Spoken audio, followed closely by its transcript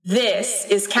This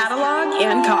is Catalog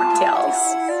and Cocktails,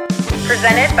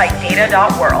 presented by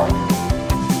Data.World.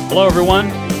 Hello, everyone.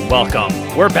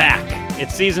 Welcome. We're back.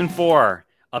 It's season 4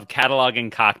 of Catalog and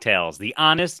Cocktails, the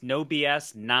honest, no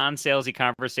BS, non-salesy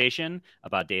conversation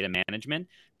about data management,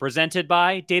 presented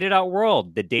by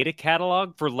Data.World, the data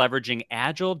catalog for leveraging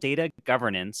agile data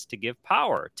governance to give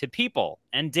power to people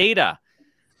and data.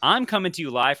 I'm coming to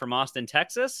you live from Austin,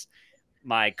 Texas.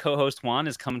 My co-host Juan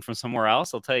is coming from somewhere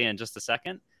else. I'll tell you in just a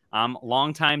second. I'm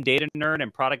longtime data nerd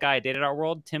and product guy at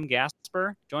Data.World, Tim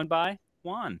Gasper, joined by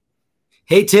Juan.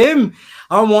 Hey, Tim.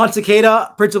 I'm Juan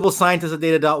Takeda, principal scientist at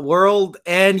Data.World.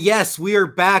 And yes, we are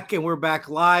back, and we're back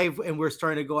live, and we're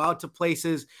starting to go out to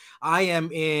places. I am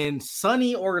in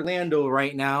sunny Orlando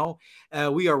right now.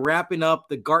 We are wrapping up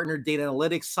the Gartner Data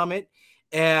Analytics Summit,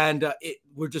 and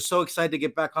we're just so excited to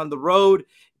get back on the road,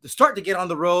 to start to get on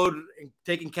the road and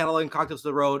taking Catalog and Cocktails to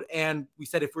the road. And we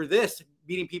said, if we're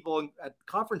meeting people at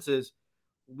conferences,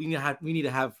 we need to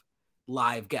have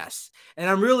live guests. And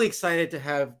I'm really excited to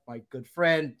have my good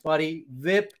friend, buddy,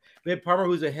 Vip Parmar,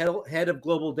 who's the head of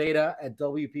global data at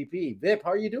WPP. Vip,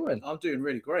 how are you doing? I'm doing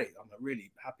really great. I'm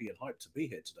really happy and hyped to be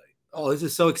here today. Oh, this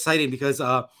is so exciting because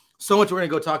so much we're going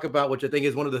to go talk about, which I think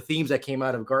is one of the themes that came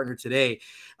out of Gartner today.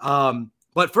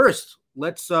 But first,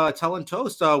 let's tell and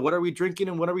toast. What are we drinking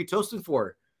and what are we toasting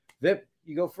for? Vip,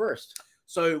 you go first.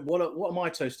 So what am I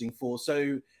toasting for?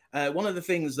 So one of the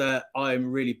things that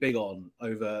I'm really big on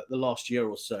over the last year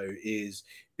or so is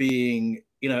being,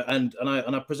 and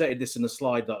I presented this in a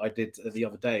slide that I did the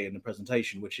other day in the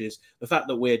presentation, which is the fact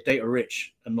that we're data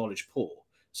rich and knowledge poor.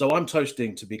 So I'm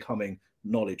toasting to becoming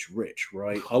knowledge rich,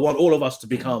 right? I want all of us to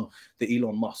become the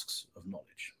Elon Musks of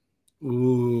knowledge.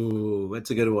 Ooh,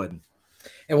 that's a good one.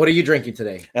 And what are you drinking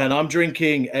today? And I'm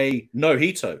drinking a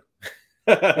mojito.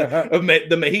 The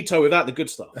mojito without the good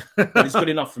stuff. It's good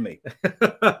enough for me.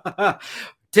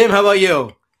 Tim, how about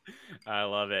you? I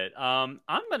love it. I'm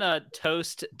going to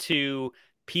toast to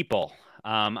people.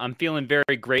 I'm feeling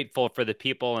very grateful for the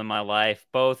people in my life,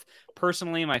 both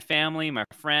personally, my family, my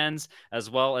friends,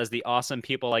 as well as the awesome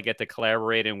people I get to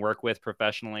collaborate and work with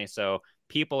professionally. So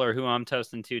people are who I'm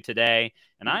toasting to today.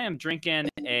 And I am drinking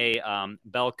a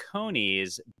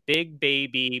Balcones Big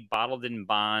Baby Bottled in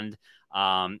Bond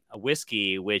a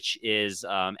whiskey, which is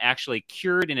actually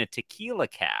cured in a tequila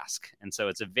cask. And so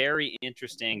it's a very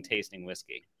interesting tasting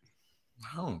whiskey.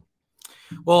 Oh,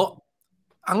 well,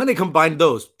 I'm going to combine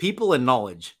those, people and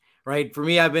knowledge, right? For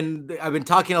me, I've been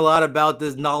talking a lot about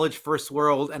this knowledge first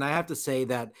world. And I have to say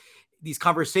that these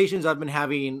conversations I've been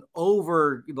having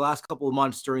over the last couple of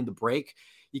months during the break,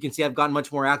 you can see I've gotten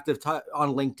much more active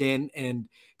on LinkedIn and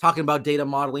talking about data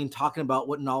modeling, talking about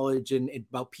what knowledge and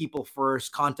about people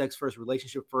first, context first,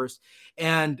 relationship first.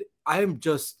 And I am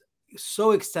just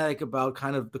so ecstatic about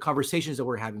kind of the conversations that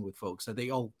we're having with folks, that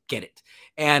they all get it.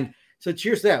 And so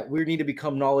cheers to that. We need to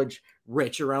become knowledge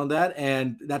rich around that.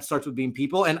 And that starts with being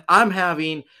people. And I'm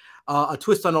having a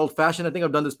twist on old fashioned. I think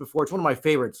I've done this before. It's one of my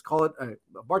favorites. Call it,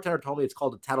 a bartender told me it's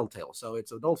called a tattletale. So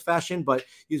it's an old fashioned, but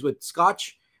used with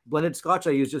scotch, blended scotch.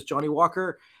 I use just Johnny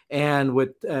Walker and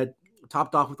with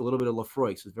topped off with a little bit of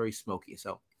Lafroy. So it's very smoky.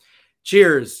 So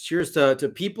cheers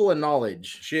to people and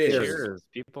knowledge. Cheers.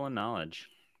 People and knowledge.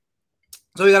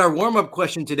 So we got our warm-up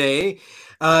question today.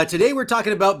 Today we're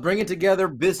talking about bringing together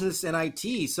business and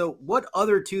IT. So what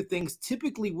other two things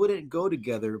typically wouldn't go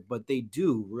together, but they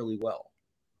do really well?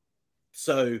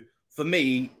 So for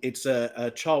me, it's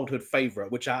a childhood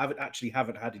favorite, which I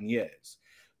haven't had in years,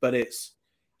 but it's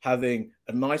having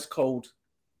a nice cold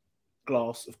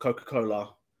glass of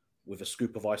Coca-Cola with a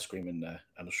scoop of ice cream in there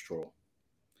and a straw.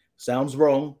 Sounds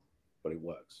wrong, but it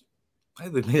works. I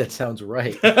think that sounds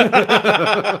right.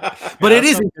 But it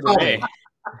isn't.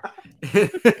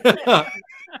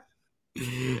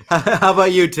 How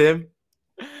about you, Tim?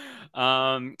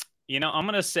 I'm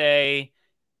going to say,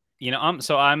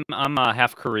 I'm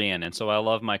half Korean, and so I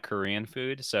love my Korean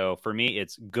food. So for me,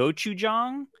 it's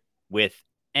gochujang with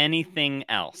anything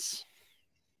else.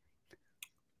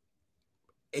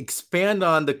 Expand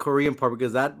on the Korean part,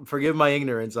 because forgive my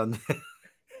ignorance on that.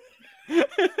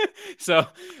 So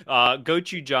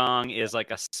gochujang is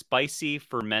like a spicy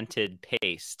fermented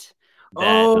paste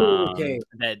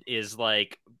that is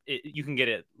like, you can get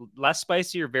it less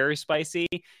spicy or very spicy,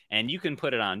 and you can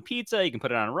put it on pizza, you can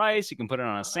put it on rice, you can put it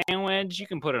on a sandwich, you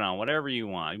can put it on whatever you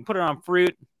want. You can put it on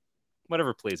fruit,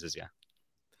 whatever pleases you.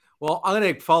 Well, I'm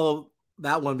going to follow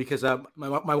that one because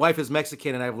my wife is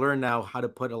Mexican, and I've learned now how to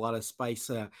put a lot of spice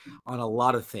on a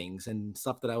lot of things and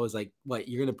stuff that I was like, what,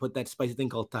 you're going to put that spicy thing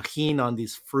called tajin on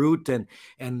this fruit,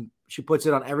 and she puts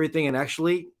it on everything, and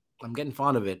actually I'm getting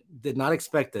fond of it. Did not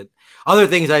expect it. Other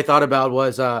things I thought about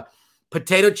was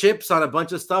potato chips on a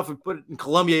bunch of stuff. We put it in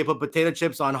Colombia, you put potato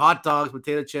chips on hot dogs,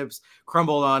 potato chips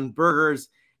crumbled on burgers.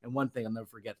 And one thing I'll never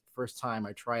forget, the first time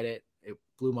I tried it, it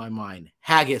blew my mind.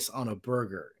 Haggis on a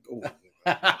burger.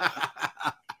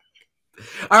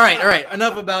 All right.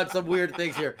 Enough about some weird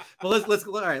things here. But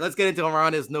let's get into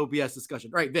Amarane's no BS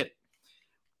discussion. All right, Vit.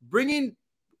 Bridging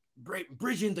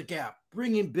the gap,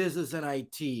 bringing business and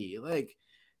IT. Like,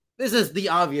 this is the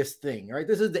obvious thing, right?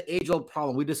 This is the age-old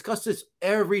problem. We discuss this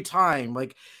every time.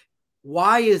 Like,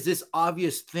 why is this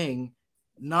obvious thing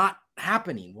not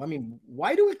happening? I mean,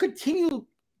 why do we continue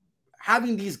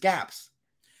having these gaps?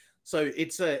 So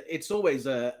it's always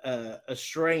a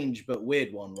strange but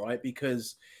weird one, right?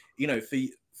 Because, you know,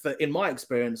 for in my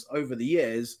experience over the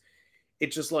years,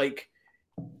 it's just like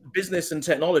business and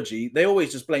technology, they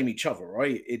always just blame each other,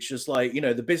 right? It's just like, you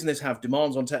know, the business have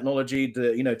demands on technology,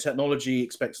 technology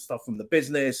expects stuff from the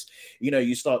business,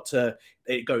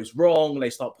 it goes wrong, they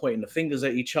start pointing the fingers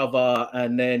at each other,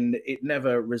 and then it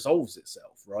never resolves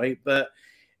itself, right? But,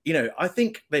 you know, I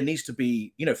think there needs to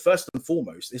be, you know, first and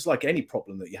foremost, it's like any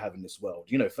problem that you have in this world,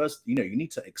 you know, first, you know, you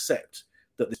need to accept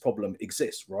that this problem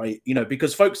exists, right? You know,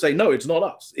 because folks say, no, it's not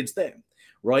us, it's them,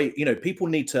 right? You know, people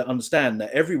need to understand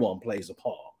that everyone plays a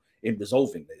part in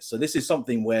resolving this. So this is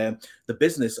something where the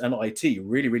business and IT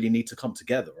really, really need to come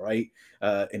together, right?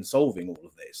 In solving all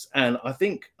of this. And I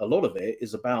think a lot of it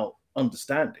is about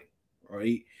understanding,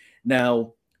 right?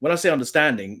 Now, when I say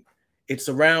understanding, it's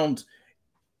around,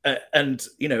 and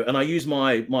I use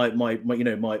my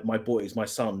boys, my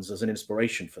sons, as an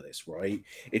inspiration for this, right?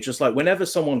 It's just like whenever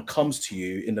someone comes to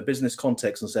you in the business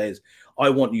context and says, I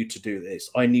want you to do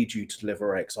this, I need you to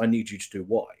deliver X, I need you to do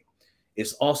Y,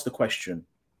 it's ask the question,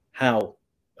 how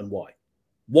and why?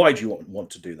 Why do you want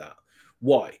to do that?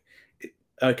 Why?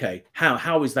 Okay,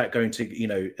 how is that going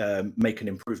to make an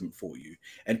improvement for you?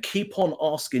 And keep on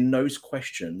asking those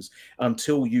questions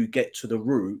until you get to the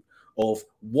root of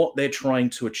what they're trying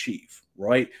to achieve,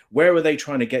 right? Where are they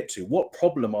trying to get to? What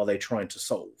problem are they trying to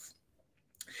solve?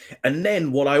 And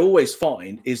then what I always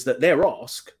find is that their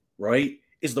ask, right,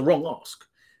 is the wrong ask.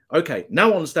 Okay,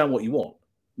 now I understand what you want.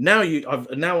 And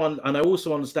I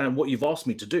also understand what you've asked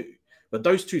me to do, but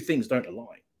those two things don't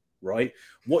align, right?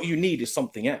 What you need is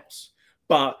something else.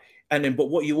 But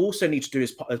what you also need to do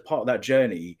as part of that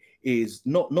journey is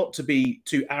not to be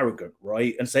too arrogant,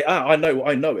 right? And say, I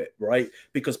know it, right?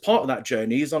 Because part of that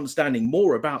journey is understanding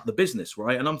more about the business,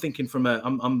 right? And I'm thinking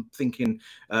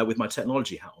with my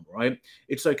technology hat on, right?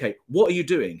 It's okay. What are you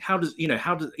doing? How does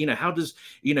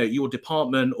your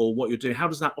department or what you're doing, how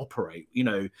does that operate?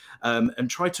 And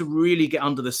try to really get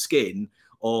under the skin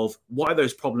of why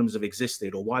those problems have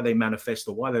existed or why they manifest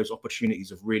or why those opportunities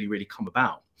have really, really come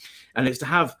about. And it's to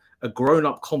have a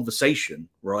grown-up conversation,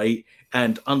 right?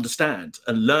 And understand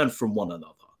and learn from one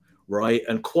another, right?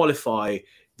 And qualify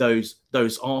those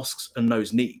asks and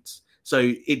those needs.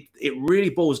 So it really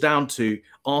boils down to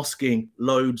asking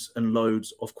loads and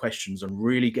loads of questions and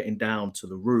really getting down to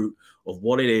the root of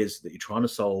what it is that you're trying to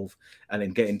solve, and then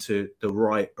getting to the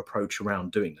right approach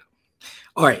around doing that.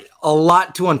 All right, a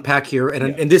lot to unpack here,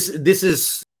 and this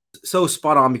is so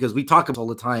spot on because we talk about it all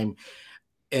the time.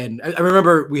 And I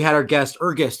remember we had our guest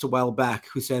Ergist a while back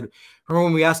who said, remember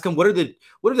when we asked him what are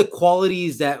the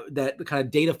qualities that the kind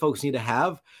of data folks need to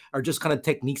have, or just kind of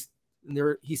techniques?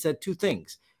 And he said two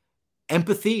things: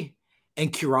 empathy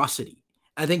and curiosity.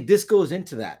 I think this goes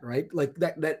into that, right? Like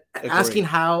that asking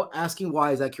how, asking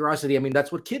why, is that curiosity. I mean,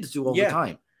 that's what kids do all the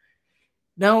time.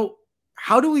 Now,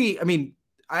 how do we? I mean,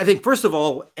 I think first of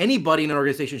all, anybody in an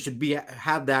organization should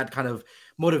have that kind of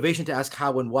motivation to ask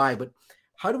how and why. But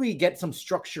how do we get some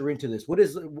structure into this?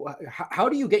 How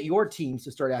do you get your teams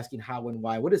to start asking how and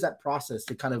why? What is that process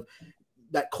to kind of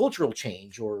that cultural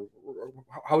change, or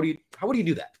how do you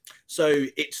do that? So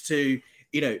it's to,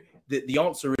 the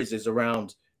answer is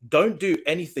around, don't do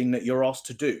anything that you're asked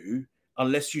to do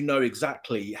unless you know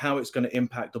exactly how it's going to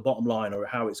impact the bottom line or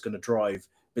how it's going to drive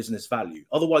business value.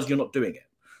 Otherwise, you're not doing it.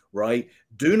 Right?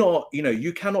 Do not,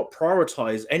 you cannot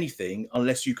prioritize anything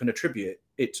unless you can attribute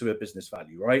it to a business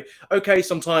value, right? Okay,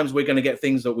 sometimes we're going to get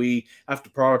things that we have to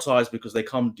prioritize because they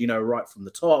come, right from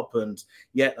the top, and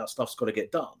that stuff's got to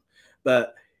get done.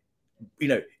 But,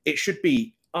 it should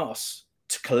be us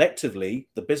collectively,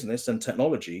 the business and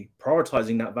technology,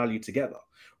 prioritizing that value together,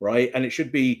 right? And it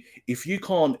should be, if we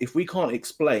can't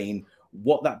explain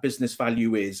what that business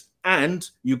value is, and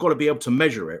you've got to be able to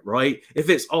measure it, right? If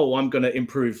it's, I'm going to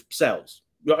improve sales.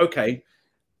 Okay,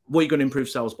 what are you going to improve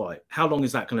sales by? How long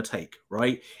is that going to take,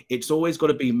 right? It's always got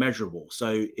to be measurable.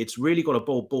 So it's really got to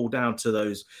boil down to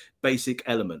those basic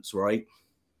elements, right?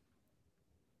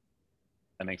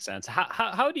 That makes sense.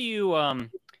 How do you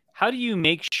how do you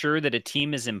make sure that a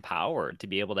team is empowered to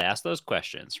be able to ask those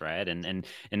questions, right? And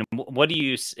what do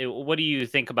you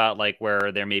think about, like,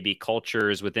 where there may be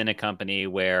cultures within a company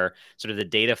where sort of the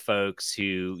data folks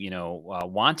who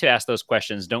want to ask those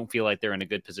questions don't feel like they're in a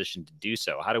good position to do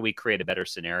so? How do we create a better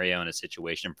scenario and a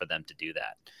situation for them to do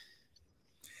that?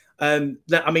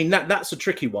 That's a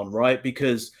tricky one, right?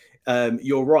 Because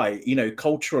you're right.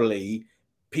 Culturally,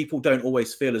 people don't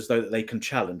always feel as though that they can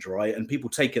challenge, right? And people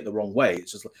take it the wrong way.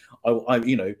 It's just like,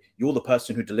 you're the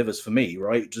person who delivers for me,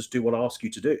 right? Just do what I ask you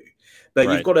to do. But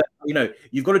right.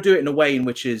 you've got to do it in a way in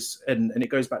which is, and it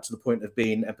goes back to the point of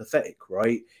being empathetic,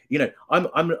 right?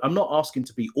 I'm not asking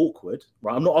to be awkward,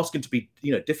 right? I'm not asking to be,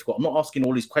 difficult. I'm not asking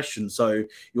all these questions so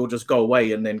you'll just go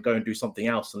away and then go and do something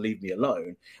else and leave me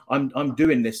alone. I'm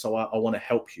doing this so I want to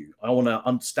help you. I want to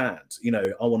understand,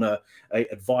 I want to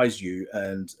advise you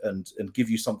and give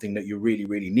you something that you really,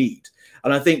 really need.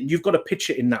 And I think you've got to pitch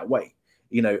it in that way,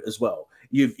 as well.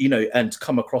 And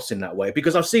come across in that way,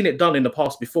 because I've seen it done in the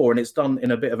past before, and it's done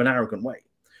in a bit of an arrogant way,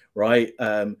 right?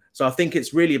 So I think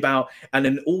it's really about, and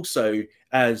then also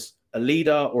as a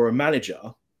leader or a manager,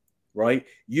 right,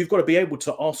 you've got to be able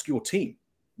to ask your team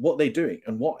what they're doing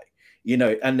and why,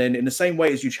 and then in the same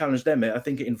way as you challenge them, I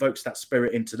think it invokes that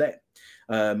spirit into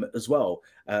them as well.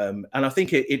 And I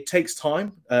think it takes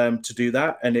time to do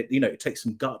that, and it takes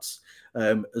some guts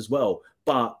as well.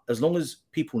 But as long as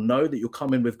people know that you're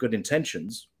coming with good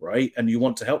intentions, right, and you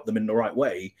want to help them in the right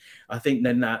way, I think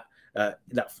then that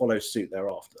follows suit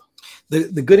thereafter.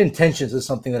 The good intentions is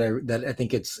something that I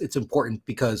think it's important,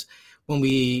 because when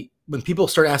people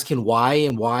start asking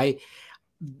why,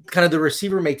 kind of the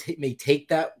receiver may take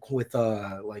that with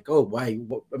like, oh, why?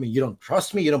 I mean, you don't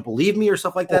trust me, you don't believe me, or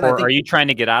stuff like that. Or are you trying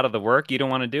to get out of the work? You don't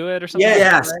want to do it, or something?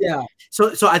 Yes, like yeah.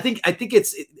 So I think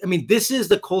it's. I mean, this is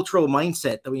the cultural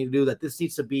mindset that we need to do. That this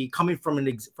needs to be coming from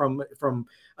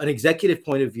an executive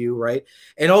point of view, right?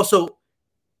 And also,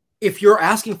 if you're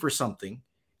asking for something,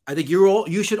 I think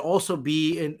you should also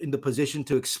be in the position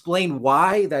to explain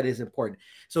why that is important.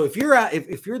 So if you're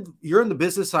in the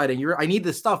business side and I need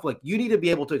this stuff, like, you need to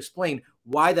be able to explain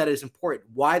why that is important,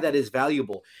 why that is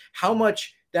valuable, how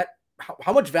much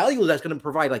value that's going to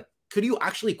provide. Like, could you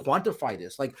actually quantify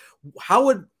this? Like, how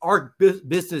would our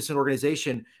business and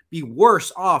organization be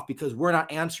worse off because we're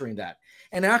not answering that?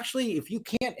 And actually, if you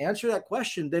can't answer that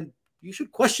question, then you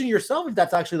should question yourself if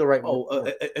that's actually the right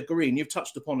one. Agree. And you've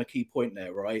touched upon a key point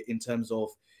there, right? In terms of,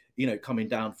 coming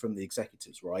down from the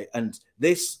executives, right? And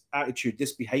this attitude,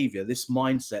 this behavior, this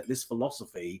mindset, this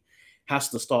philosophy has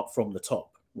to start from the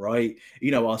top, right?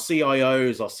 Our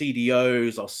CIOs, our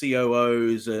CDOs, our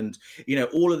COOs, and,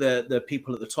 all of the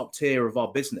people at the top tier of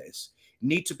our business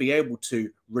need to be able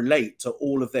to relate to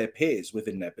all of their peers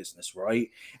within their business, right?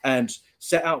 And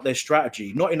set out their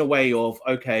strategy, not in a way of,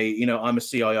 okay, I'm a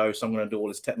CIO, so I'm going to do all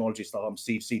this technology stuff. I'm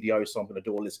CDO, so I'm going to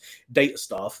do all this data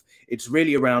stuff. It's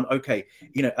really around, okay,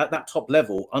 at that top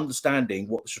level, understanding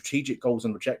what the strategic goals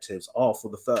and objectives are for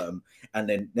the firm,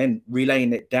 and then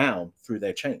relaying it down through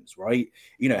their chains, right?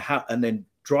 And then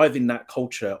driving that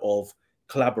culture of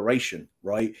collaboration,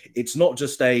 right? It's not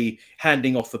just a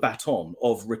handing off a baton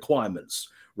of requirements,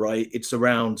 right? It's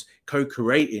around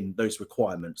co-creating those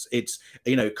requirements. It's,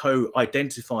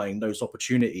 co-identifying those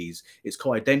opportunities. It's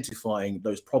co-identifying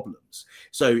those problems.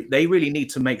 So they really need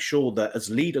to make sure that as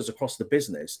leaders across the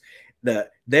business,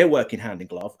 that they're working hand in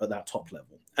glove at that top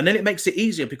level. And then it makes it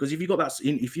easier, because if you've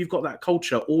got that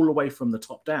culture all the way from the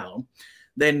top down,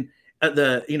 then at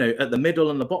the middle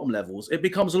and the bottom levels, it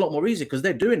becomes a lot more easy, because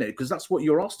they're doing it because that's what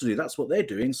you're asked to do. That's what they're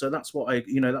doing. So that's what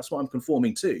that's what I'm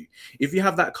conforming to. If you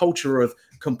have that culture of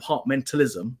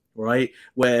compartmentalism, right,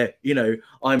 where,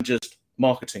 I'm just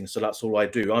marketing, so that's all I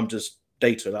do. I'm just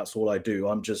data, that's all I do.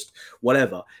 I'm just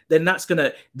whatever. Then that's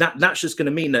just gonna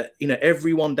mean that,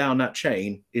 everyone down that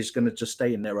chain is gonna just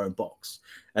stay in their own box.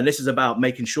 And this is about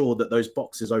making sure that those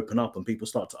boxes open up and people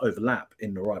start to overlap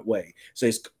in the right way. So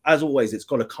it's, as always, it's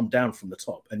got to come down from the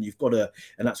top, and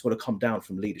that's got to come down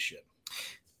from leadership.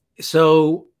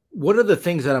 So what are the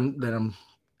things that I'm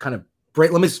kind of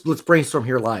let's brainstorm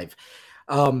here live.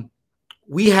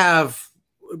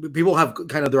 People have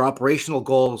kind of their operational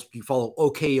goals. You follow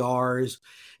OKRs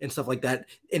and stuff like that.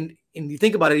 And you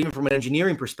think about it even from an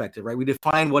engineering perspective, right? We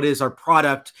define what is our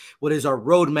product, what is our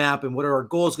roadmap, and what are our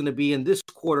goals going to be in this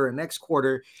quarter and next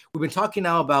quarter. We've been talking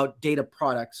now about data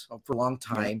products for a long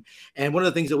time. Right. And one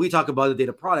of the things that we talk about the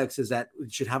data products is that we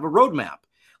should have a roadmap.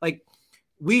 Like,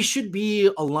 we should be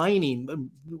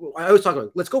aligning. I always talk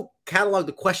about, let's go catalog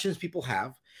the questions people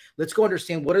have. Let's go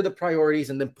understand what are the priorities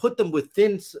and then put them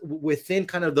within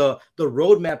kind of the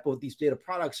roadmap of what these data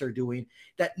products are doing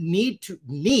that need to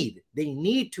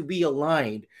be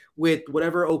aligned with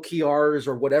whatever OKRs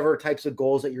or whatever types of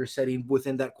goals that you're setting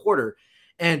within that quarter.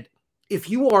 And if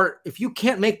you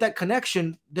can't make that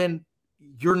connection, then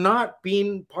you're not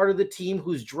being part of the team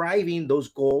who's driving those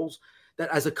goals that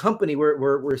as a company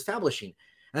we're establishing.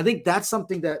 And I think that's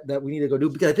something that we need to go do,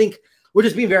 because I think we're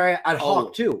just being very ad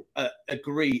hoc too.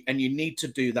 Agree. And you need to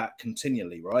do that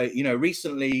continually, right?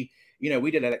 Recently,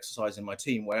 we did an exercise in my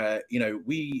team where,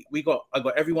 I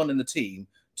got everyone in the team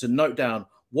to note down,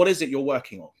 what is it you're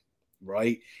working on,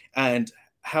 right? And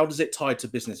how does it tie to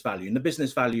business value? And the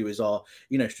business value is our,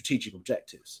 strategic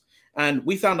objectives. And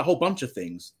we found a whole bunch of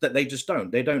things that they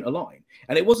don't align.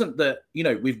 And it wasn't that,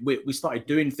 we started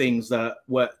doing things that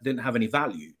didn't have any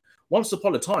value. Once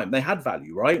upon a time, they had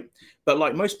value, right? But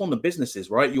like most modern businesses,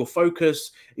 right, your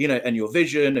focus, and your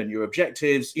vision and your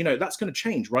objectives, that's going to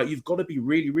change, right? You've got to be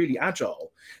really, really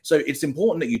agile. So it's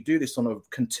important that you do this on a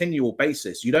continual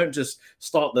basis. You don't just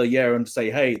start the year and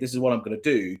say, hey, this is what I'm going to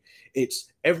do.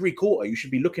 It's every quarter you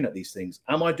should be looking at these things.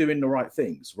 Am I doing the right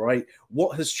things, right?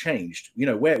 What has changed?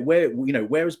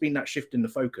 Where has been that shift in the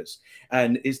focus?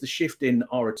 And is the shift in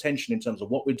our attention in terms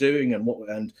of what we're doing and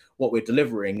what we're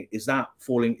delivering, is that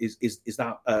falling, is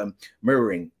that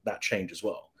mirroring that change as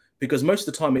well? Because most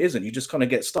of the time it isn't. You just kind of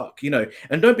get stuck,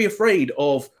 and don't be afraid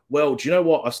of, well, do you know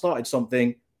what? I started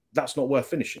something that's not worth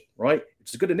finishing, right?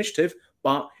 It's a good initiative,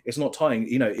 but it's not tying,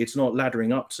 it's not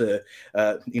laddering up to,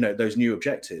 those new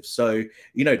objectives. So,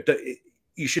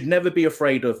 you should never be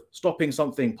afraid of stopping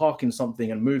something, parking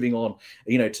something, and moving on,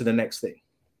 to the next thing.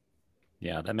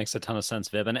 Yeah, that makes a ton of sense,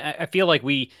 Viv. And I feel like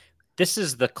this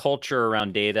is the culture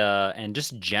around data and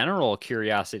just general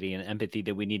curiosity and empathy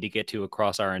that we need to get to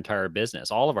across our entire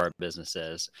business, all of our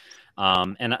businesses.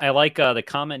 And I like the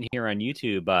comment here on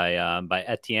YouTube by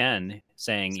Etienne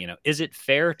saying, is it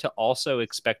fair to also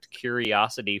expect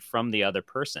curiosity from the other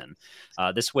person?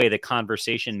 This way, the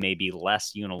conversation may be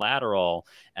less unilateral,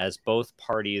 as both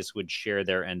parties would share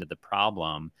their end of the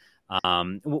problem.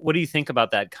 What do you think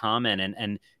about that comment,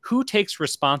 and who takes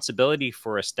responsibility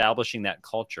for establishing that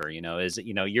culture? Is it,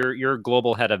 you're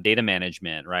global head of data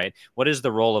management, right? What is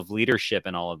the role of leadership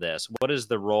in all of this? What is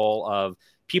the role of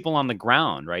people on the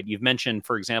ground, right? You've mentioned,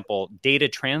 for example, data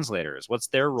translators. What's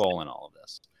their role in all of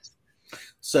this?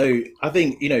 So I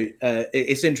think,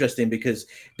 it's interesting because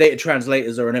data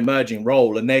translators are an emerging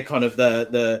role, and they're kind of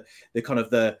the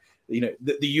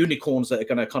unicorns that are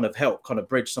going to kind of help kind of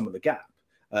bridge some of the gap.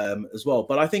 As well.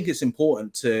 But I think it's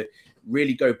important to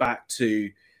really go back to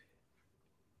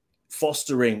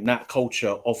fostering that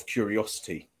culture of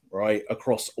curiosity, right,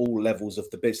 across all levels of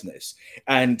the business.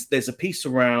 And there's a piece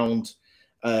around,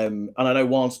 and I know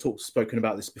Juan's spoken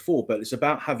about this before, but it's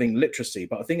about having literacy.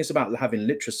 But I think it's about having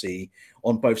literacy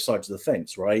on both sides of the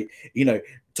fence, right?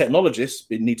 Technologists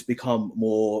need to become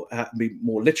more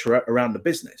literate around the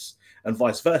business, and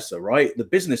vice versa, right? The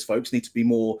business folks need to be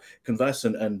more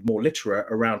conversant and more literate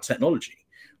around technology,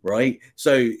 right?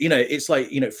 So, it's like,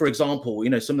 for example,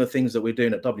 some of the things that we're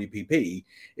doing at WPP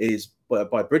is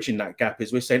by bridging that gap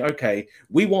is we're saying, okay,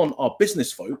 we want our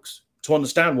business folks to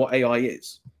understand what AI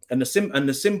is. And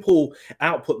the simple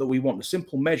output that we want, the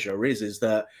simple measure is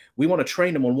that we want to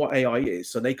train them on what AI is,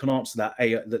 so they can answer that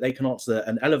they can answer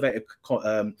an elevated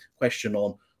question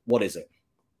on what is it,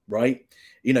 right?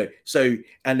 So,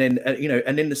 and then,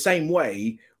 and in the same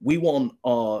way, we want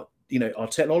our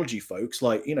technology folks,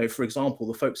 like, for example,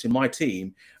 the folks in my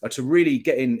team are to really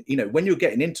get in, when you're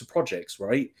getting into projects,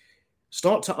 right,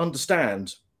 start to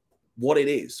understand what it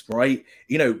is, right?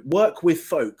 Work with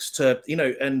folks to,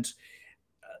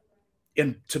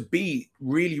 and to be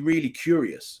really, really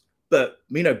curious, but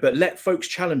let folks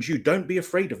challenge you. Don't be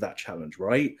afraid of that challenge,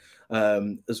 right?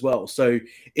 As well. So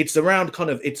it's around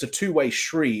it's a two-way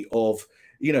street of,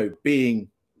 being,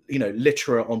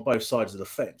 literate on both sides of the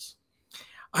fence.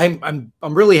 I'm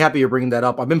really happy you're bringing that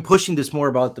up. I've been pushing this more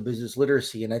about the business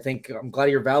literacy, and I think I'm glad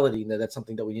you're validating that that's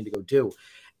something that we need to go do.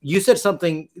 You said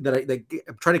something that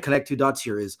I'm trying to connect two dots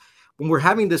here is when we're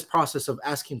having this process of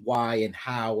asking why and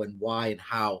how and why and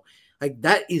how, like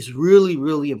that is really,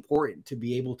 really important to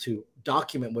be able to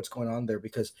document what's going on there,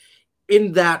 because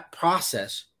in that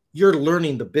process, you're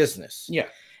learning the business. Yeah.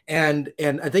 And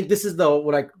I think this is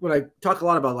what I talk a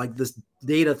lot about, like this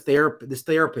this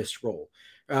therapist role.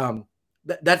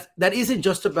 That isn't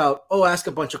just about, ask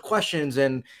a bunch of questions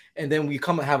and then we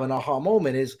come and have an aha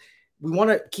moment. Is we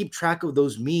want to keep track of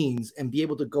those means and be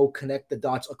able to go connect the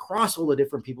dots across all the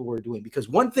different people we're doing. Because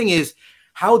one thing is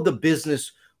how the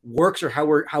business works or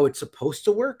how it's supposed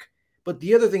to work, but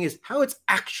the other thing is how it's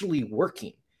actually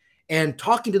working. and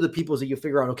talking to the people so you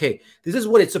figure out, okay, this is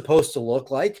what it's supposed to look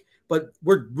like, but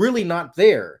we're really not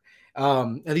there.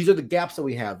 And these are the gaps that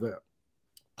we have.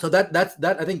 So that's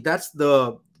I think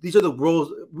these are the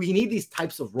roles. We need these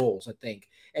types of roles, I think,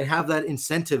 and have that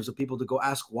incentives of people to go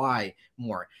ask why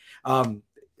more.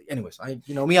 Anyways,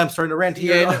 I'm starting to rant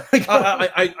here. Yeah,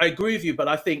 I agree with you, but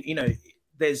I think,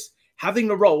 there's having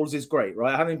the roles is great,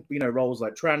 right? Having, roles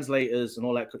like translators and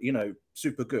all that,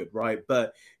 super good, right?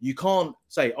 But you can't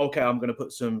say, okay, I'm going to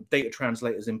put some data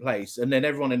translators in place, and then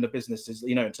everyone in the business is,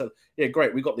 yeah,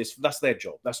 great, we got this. That's their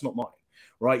job. That's not mine,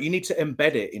 right? You need to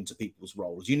embed it into people's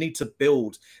roles. You need to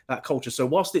build that culture. So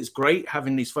whilst it's great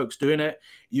having these folks doing it,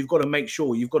 you've got to make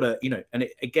sure you've got to, and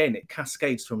it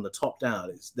cascades from the top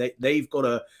down. They've got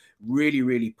to really,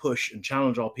 really push and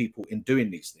challenge our people in doing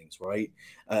these things, right?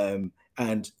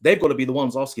 And they've got to be the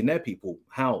ones asking their people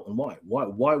how and why.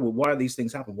 Why are these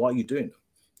things happening? Why are you doing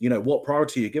them? What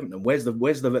priority are you giving them? Where's the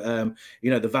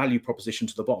the value proposition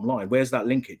to the bottom line? Where's that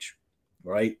linkage,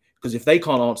 right? Because if they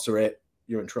can't answer it,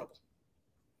 you're in trouble.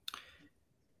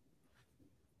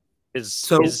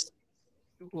 Just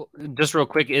real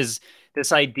quick, is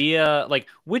this idea like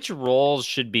which roles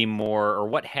should be more, or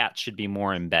what hats should be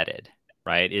more embedded,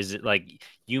 right? Is it like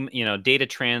data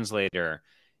translator,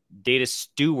 data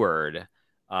steward,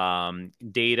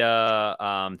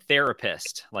 data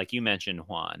therapist, like you mentioned,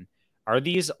 Juan? Are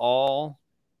these all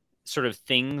sort of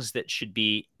things that should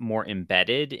be more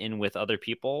embedded in with other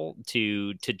people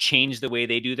to change the way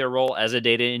they do their role as a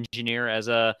data engineer, as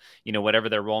a whatever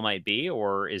their role might be?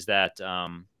 Or is that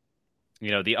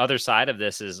the other side of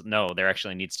this is, no, there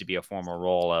actually needs to be a formal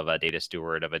role of a data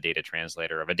steward, of a data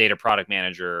translator, of a data product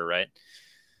manager, right?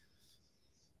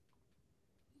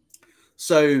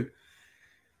 So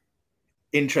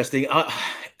interesting.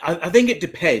 I think it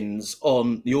depends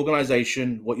on the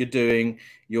organization, what you're doing,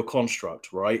 your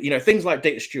construct, right? Things like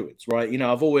data stewards, right?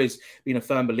 I've always been a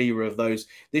firm believer of those.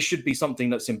 This should be something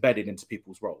that's embedded into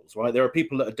people's roles, right? There are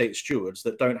people that are data stewards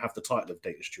that don't have the title of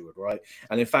data steward, right?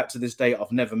 And in fact, to this day,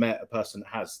 I've never met a person that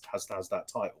has that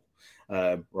title,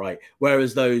 right?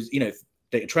 Whereas those,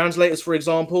 data translators, for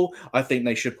example, I think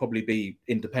they should probably be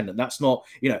independent. That's not,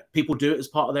 people do it as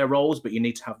part of their roles, but you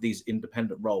need to have these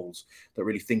independent roles that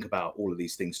really think about all of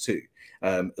these things too,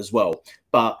 as well.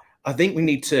 But I think we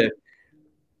need to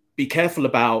be careful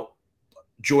about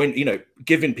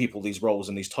giving people these roles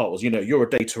and these titles. You're a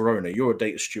data owner, you're a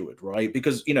data steward, right?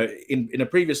 Because, in a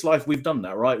previous life, we've done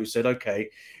that, right? We said, okay,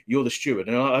 you're the steward.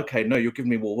 And like, okay, no, you're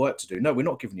giving me more work to do. No, we're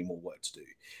not giving you more work to do.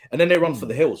 And then they run for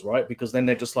the hills, right? Because then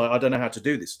they're just like, I don't know how to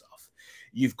do this stuff.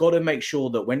 You've got to make sure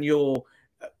that when you're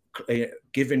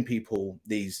giving people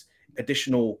these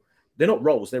additional, they're not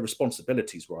roles, they're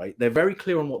responsibilities, right? They're very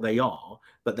clear on what they are,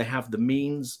 but they have the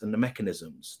means and the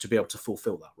mechanisms to be able to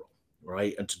fulfill that role,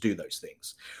 right? And to do those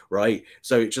things, right?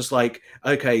 So it's just like,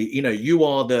 okay, you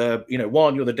are the,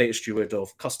 Juan, you're the data steward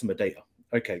of customer data.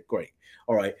 Okay, great.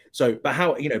 All right. So, but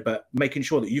how, but making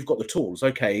sure that you've got the tools.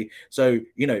 Okay. So,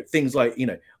 things like,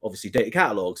 obviously data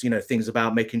catalogs, things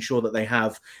about making sure that they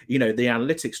have, the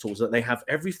analytics tools, that they have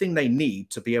everything they need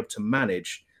to be able to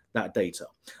manage that data.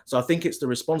 So I think it's the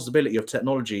responsibility of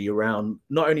technology around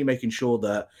not only making sure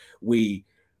that we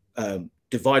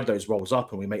divide those roles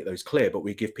up and we make those clear, but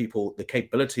we give people the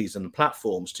capabilities and the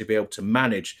platforms to be able to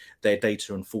manage their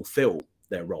data and fulfill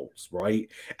their roles, right?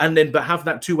 And then, but have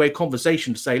that two-way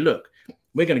conversation to say, look,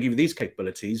 we're going to give you these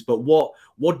capabilities, but what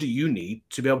do you need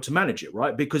to be able to manage it,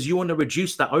 right? Because you want to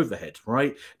reduce that overhead,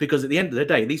 right? Because at the end of the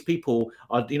day, these people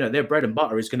are, their bread and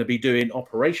butter is going to be doing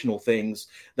operational things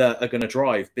that are going to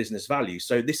drive business value.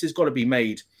 So this has got to be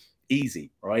made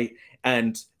easy, right?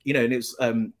 And, and it's,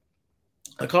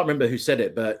 I can't remember who said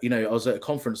it, but I was at a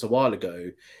conference a while ago,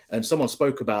 and someone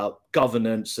spoke about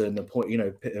governance and the point,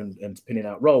 and pinning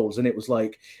out roles, and it was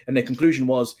like, and their conclusion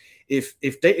was,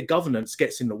 if data governance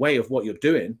gets in the way of what you're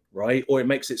doing, right, or it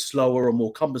makes it slower or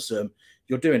more cumbersome,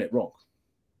 you're doing it wrong.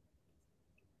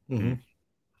 Mm-hmm.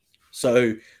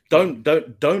 So don't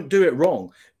do it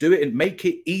wrong. Do it and make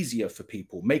it easier for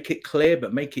people. Make it clear,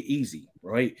 but make it easy,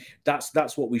 right?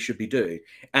 That's what we should be doing.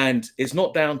 And it's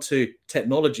not down to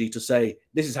technology to say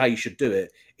this is how you should do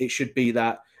it. It should be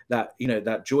that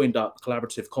joined up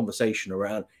collaborative conversation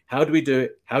around how do we do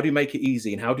it? How do you make it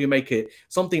easy? And how do you make it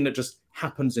something that just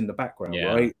happens in the background,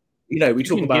 right? We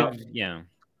talk about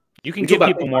You can give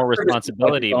people more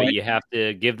responsibility, but you have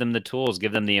to give them the tools,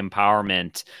 give them the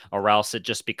empowerment, or else it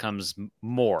just becomes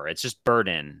more. It's just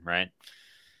burden, right?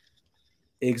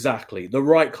 Exactly. The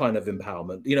right kind of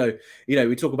empowerment.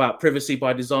 We talk about privacy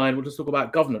by design. We'll just talk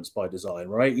about governance by design,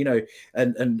 right?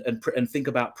 And think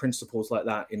about principles like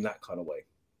that in that kind of way.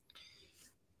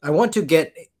 I want to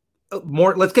get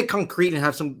more. Let's get concrete and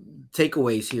have some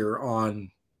takeaways here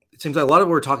on. It seems like a lot of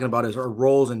what we're talking about is our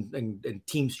roles and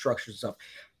team structures and stuff.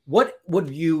 What would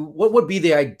be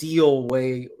the ideal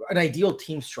way, an ideal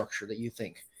team structure that you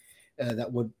think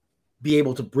that would be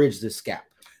able to bridge this gap?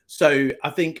 So I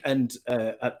think, and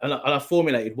I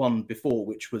formulated one before,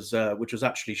 which was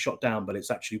actually shot down, but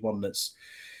it's actually one that's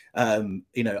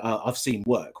I've seen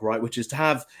work, right, which is to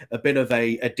have a bit of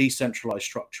a decentralized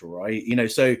structure, right?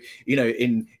 So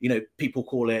people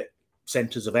call it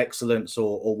centers of excellence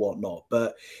or whatnot,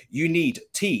 but you need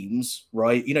teams,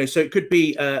 right? So it could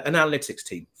be an analytics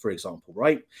team, for example,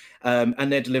 right? And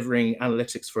they're delivering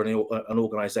analytics for an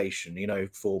organization,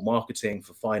 for marketing,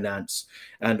 for finance,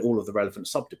 and all of the relevant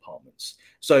sub-departments.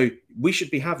 So we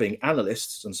should be having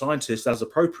analysts and scientists as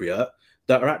appropriate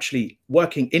that are actually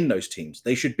working in those teams.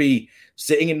 They should be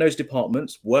sitting in those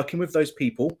departments, working with those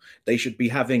people. They should be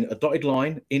having a dotted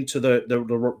line into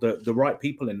the right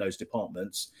people in those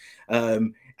departments.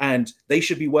 And they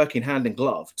should be working hand in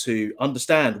glove to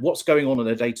understand what's going on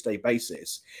a day-to-day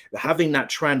basis. Having that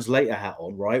translator hat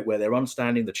on, right, where they're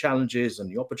understanding the challenges and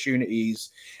the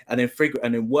opportunities, and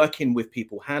then working with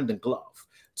people hand in glove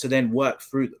to then work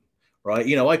through them. Right,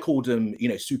 I called them,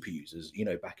 super users.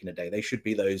 Back in the day, they should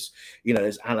be those,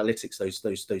 those analytics,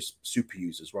 those super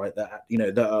users, right?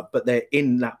 But they're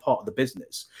in that part of the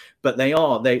business. But they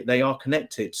are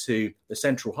connected to the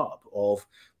central hub of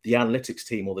the analytics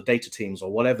team or the data teams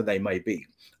or whatever they may be,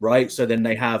 right? So then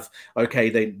they have,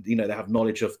 they have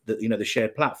knowledge of the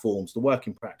shared platforms, the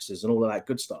working practices, and all of that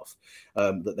good stuff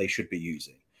that they should be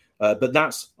using. But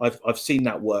I've seen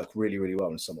that work really, really well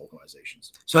in some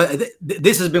organizations. So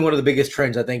this has been one of the biggest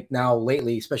trends, I think, now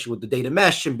lately, especially with the data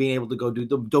mesh and being able to go do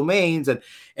the domains and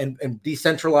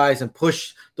decentralize and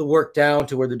push the work down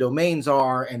to where the domains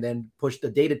are, and then push the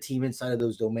data team inside of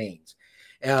those domains.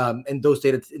 And those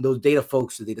data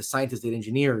folks, the data scientists, data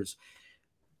engineers.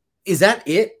 Is that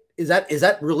it? Is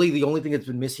that really the only thing that's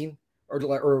been missing,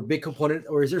 or a big component,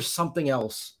 or is there something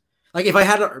else? Like if we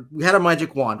had a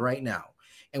magic wand right now,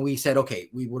 and we said, okay,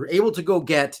 we were able to go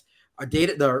get our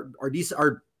data,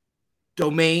 our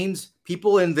domains,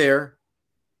 people in there.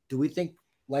 Do we think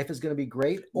life is going to be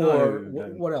great, or no.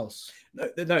 What else? No.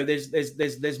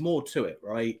 There's more to it,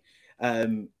 right?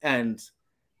 And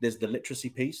there's the literacy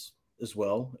piece as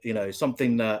well.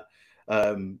 Something that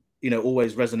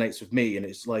always resonates with me, and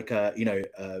it's like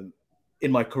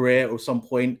in my career at some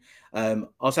point, I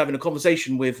was having a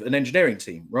conversation with an engineering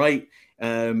team, right?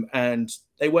 And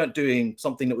they weren't doing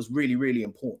something that was really, really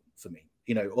important for me,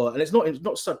 and it's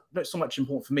not so much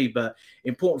important for me, but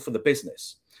important for the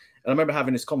business. And I remember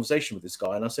having this conversation with this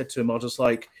guy, and I said to him, I was just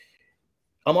like,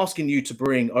 I'm asking you to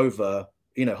bring over,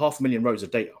 500,000 rows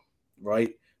of data,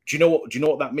 right? Do you know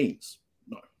what that means?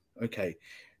 No. Okay.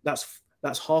 That's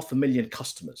 500,000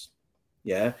 customers.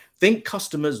 Yeah. Think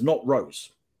customers, not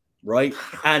rows. Right.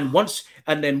 And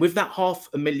then with that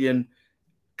 500,000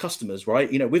 customers,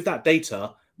 right, with that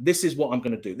data, this is what I'm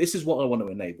going to do. This is what I want to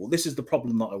enable. This is the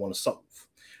problem that I want to solve.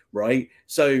 Right.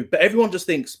 So, but everyone just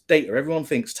thinks data. Everyone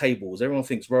thinks tables. Everyone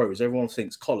thinks rows. Everyone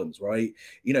thinks columns. Right.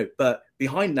 But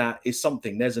behind that is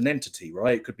something. There's an entity.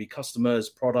 Right. It could be customers,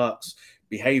 products,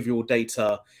 behavioral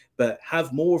data, but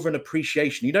have more of an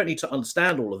appreciation. You don't need to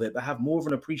understand all of it, but have more of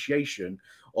an appreciation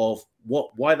of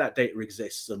why that data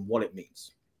exists and what it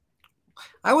means.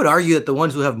 I would argue that the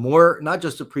ones who have more, not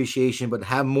just appreciation, but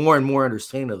have more and more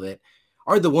understanding of it,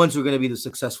 are the ones who are going to be the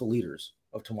successful leaders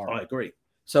of tomorrow. I agree.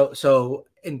 So,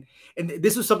 and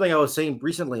this is something I was saying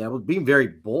recently. I was being very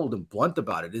bold and blunt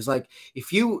about it. It's like,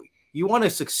 if you want to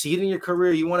succeed in your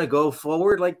career, you want to go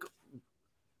forward, like,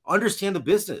 understand the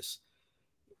business.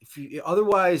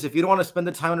 Otherwise, if you don't want to spend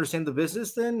the time understanding the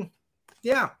business, then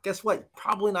yeah, guess what?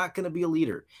 Probably not going to be a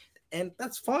leader, and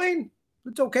that's fine.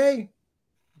 It's okay.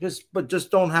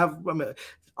 Just don't have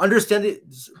understand it.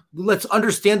 Let's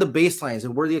understand the baselines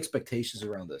and where the expectations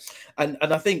around this. And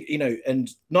I think, and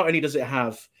not only does it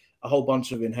have a whole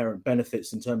bunch of inherent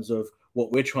benefits in terms of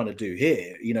what we're trying to do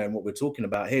here, and what we're talking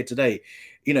about here today,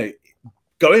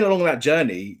 going along that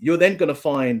journey, you're then going to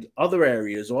find other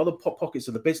areas or other pockets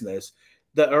of the business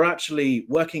that are actually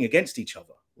working against each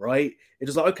other. Right? It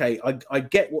is like, okay, I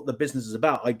get what the business is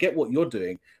about. I get what you're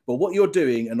doing, but what you're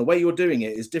doing and the way you're doing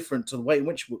it is different to the way in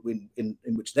which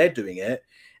they're doing it.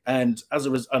 And I'm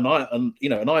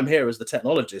here as the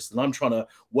technologist, and I'm trying to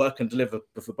work and deliver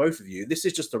for both of you. This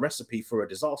is just a recipe for a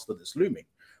disaster that's looming,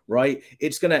 right?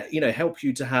 It's going to, help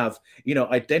you to have,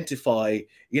 identify,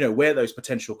 where those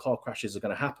potential car crashes are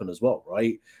going to happen as well,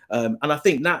 right? And I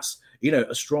think that's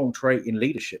a strong trait in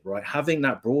leadership, right? Having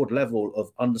that broad level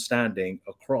of understanding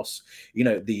across,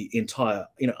 the entire,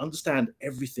 understand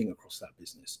everything across that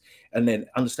business, and then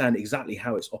understand exactly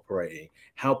how it's operating,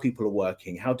 how people are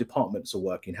working, how departments are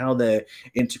working, how they're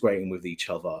integrating with each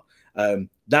other.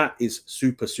 That is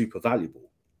super, super valuable.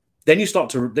 Then you start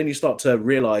to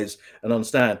realize and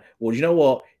understand, well, you know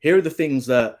what? Here are the things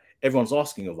that everyone's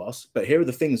asking of us, but here are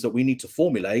the things that we need to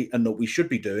formulate and that we should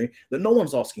be doing that no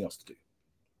one's asking us to do.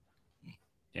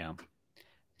 Yeah.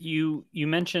 You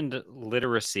mentioned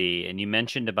literacy, and you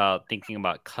mentioned about thinking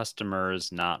about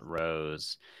customers, not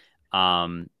rows.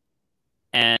 And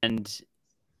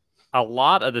a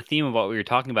lot of the theme of what we were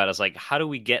talking about is like, how do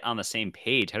we get on the same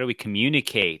page? How do we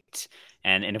communicate?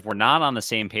 And if we're not on the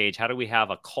same page, how do we have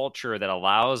a culture that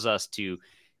allows us to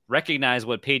recognize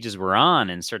what pages we're on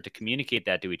and start to communicate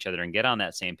that to each other and get on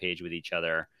that same page with each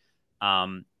other? I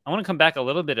want to come back a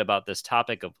little bit about this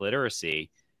topic of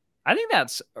literacy. I think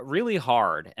that's really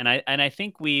hard. And I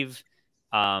think we've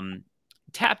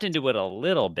tapped into it a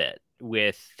little bit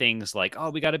with things like,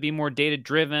 oh, we got to be more data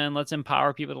driven. Let's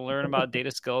empower people to learn about data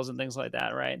skills and things like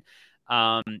that. Right.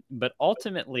 But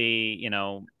ultimately,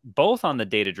 both on the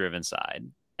data driven side,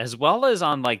 as well as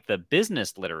on like the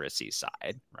business literacy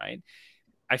side, right?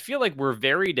 I feel like we're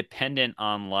very dependent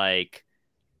on like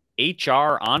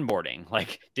HR onboarding.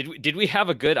 Like, did we have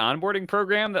a good onboarding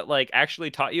program that like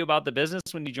actually taught you about the business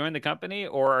when you joined the company,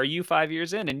 or are you 5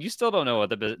 years in and you still don't know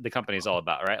what the company is all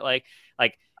about, right?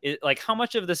 Like how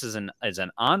much of this is an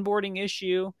onboarding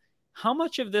issue? How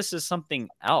much of this is something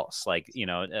else?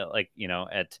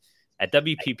 At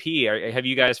WPP, have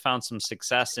you guys found some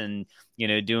success in,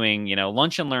 doing,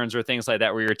 lunch and learns or things like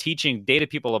that, where you're teaching data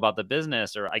people about the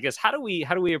business? Or I guess, how do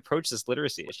we approach this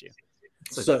literacy issue?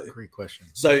 That's a great question.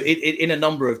 So in a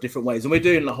number of different ways, and we're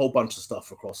doing a whole bunch of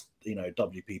stuff across,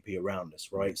 WPP around this,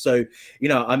 right? So,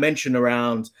 I mentioned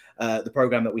around the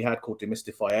program that we had called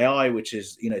Demystify AI, which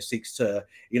is, seeks to,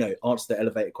 answer the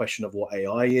elevated question of what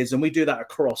AI is. And we do that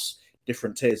across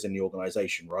different tiers in the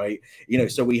organization, right?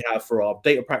 So we have, for our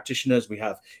data practitioners, we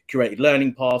have curated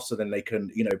learning paths, so then they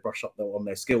can, brush up on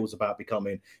their skills about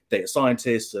becoming data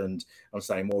scientists and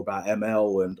understanding more about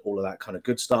ML and all of that kind of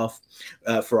good stuff.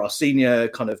 For our senior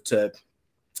kind of to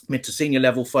mid to senior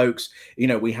level folks,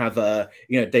 we have a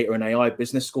data and AI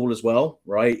business school as well,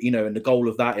 right? And the goal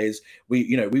of that is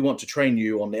we want to train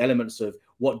you on the elements of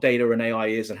what data and AI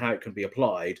is and how it can be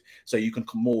applied, so you can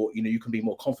you can be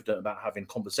more confident about having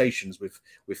conversations with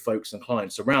folks and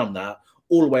clients around that,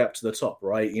 all the way up to the top,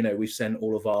 right? We've sent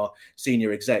all of our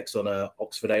senior execs on a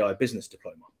Oxford AI business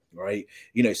diploma, right?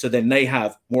 So then they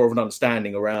have more of an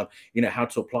understanding around how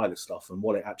to apply this stuff and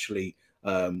what it actually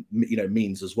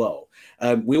means as well.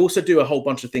 We also do a whole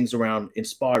bunch of things around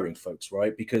inspiring folks,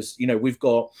 right? Because we've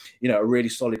got a really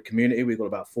solid community. We've got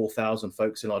about 4,000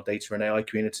 folks in our data and AI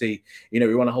community. We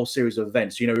run a whole series of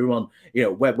events. We run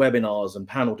webinars and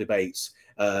panel debates.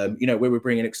 Where we're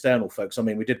bringing external folks. I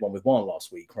mean, we did one with Juan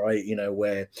last week, right?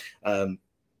 Where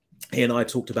he and I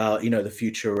talked about the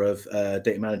future of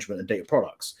data management and data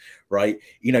products, right?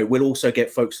 We'll also get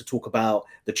folks to talk about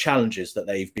the challenges that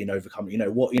they've been overcoming.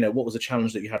 What was the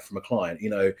challenge that you had from a client?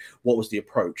 What was the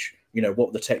approach? What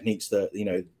were the techniques that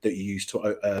that you used to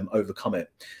overcome it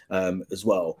as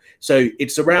well. So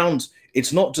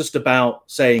it's not just about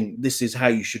saying this is how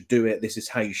you should do it, this is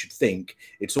how you should think.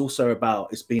 It's also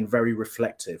about it's being very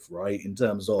reflective, right? In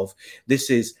terms of this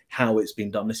is how it's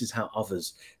been done, this is how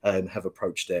others have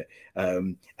approached it,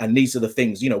 and these are the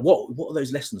things. What are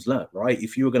those lessons learned, right?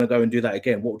 If you were going to go and do that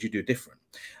again, what would you do different?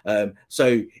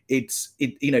 So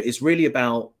it's really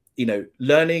about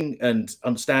learning and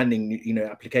understanding,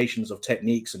 applications of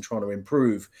techniques and trying to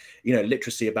improve,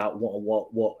 literacy about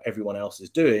what everyone else is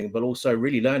doing, but also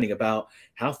really learning about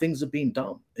how things have been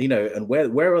done, and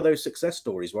where are those success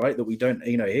stories, right? That we don't,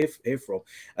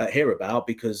 hear about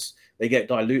because they get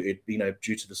diluted,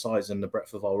 due to the size and the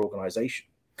breadth of our organization.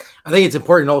 I think it's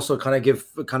important also kind of give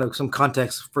some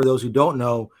context for those who don't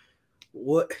know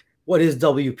what is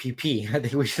WPP. I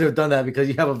think we should have done that because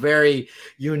you have a very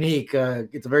unique,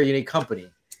 it's a very unique company.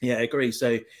 Yeah, I agree.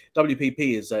 So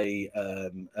WPP is a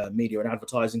media and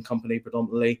advertising company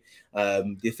predominantly.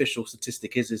 The official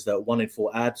statistic is that 1 in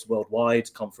 4 ads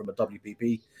worldwide come from a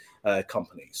WPP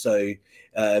company. So,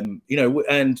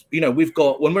 we've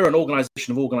got, when we're an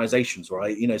organization of organizations,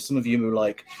 right? Some of you are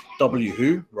like, W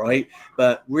who, right?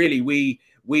 But really,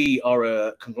 we are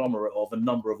a conglomerate of a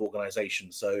number of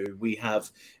organizations. So we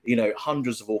have,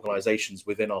 hundreds of organizations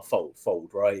within our fold,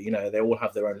 right? They all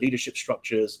have their own leadership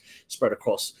structures spread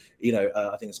across,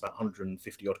 I think it's about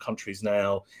 150 odd countries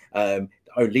now, own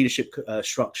leadership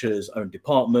structures, own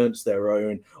departments, their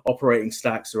own operating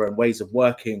stacks, their own ways of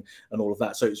working and all of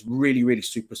that. So it's really, really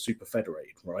super, super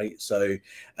federated, right? So,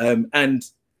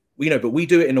 but we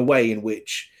do it in a way in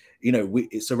which,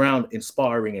 it's around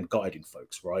inspiring and guiding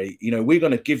folks, right? We're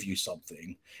going to give you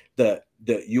something that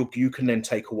you can then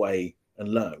take away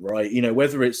and learn, right?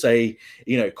 Whether it's a,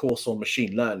 course on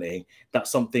machine learning,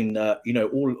 that's something that,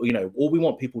 all we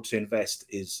want people to invest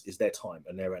is their time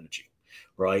and their energy,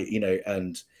 right?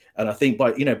 And I think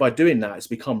by doing that, it's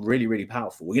become really, really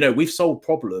powerful. We've solved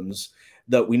problems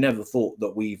that we never thought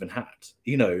that we even had,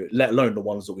 let alone the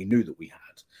ones that we knew that we had.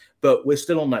 But we're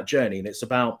still on that journey, and it's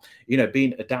about,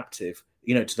 being adaptive,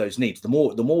 to those needs. The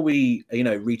more we,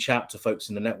 reach out to folks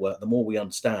in the network, the more we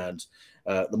understand,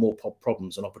 the more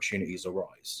problems and opportunities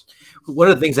arise. One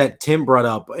of the things that Tim brought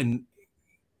up, and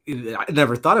I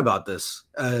never thought about this,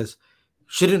 as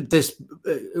shouldn't this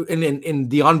in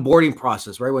the onboarding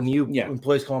process, right? When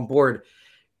employees come on board,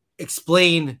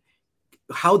 explain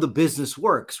how the business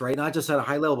works, right? Not just at a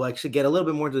high level, but actually get a little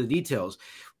bit more into the details.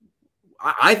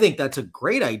 I think that's a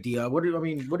great idea.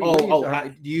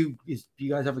 Do you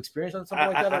guys have experience on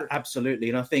something like that? Or? Absolutely.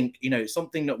 And I think,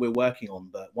 something that we're working on,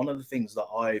 but one of the things that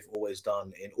I've always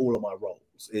done in all of my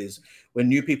roles is when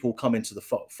new people come into the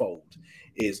fold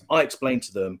is I explain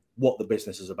to them what the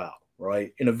business is about,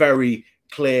 right? In a very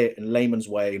clear and layman's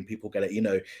way, and people get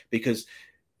it, because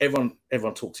everyone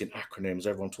talks in acronyms,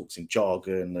 everyone talks in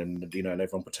jargon, and and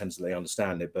everyone pretends that they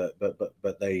understand it,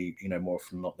 but they, more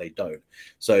often than not, they don't.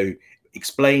 So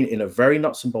explain in a very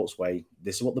nuts and bolts way,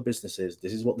 this is what the business is,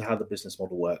 this is how the business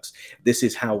model works, this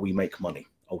is how we make money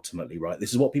ultimately, right?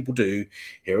 This is what people do,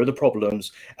 here are the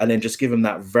problems, and then just give them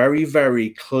that very, very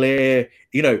clear,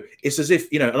 it's as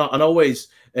if, and I always,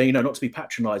 not to be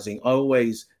patronizing, I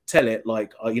always tell it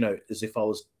like, as if I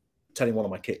was telling one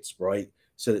of my kids, right?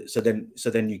 So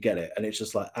then you get it, and it's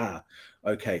just like,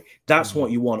 okay, that's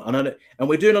what you want. And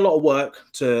we're doing a lot of work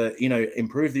to,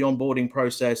 improve the onboarding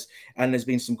process, and there's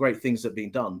been some great things that have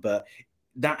been done, but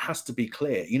that has to be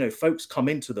clear. Folks come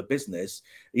into the business,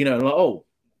 like, oh,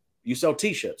 you sell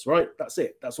t-shirts, right? That's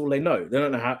it. That's all they know. They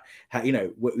don't know how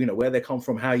where they come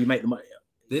from, how you make the money.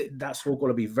 That's all got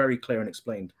to be very clear and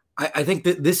explained. I think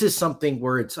that this is something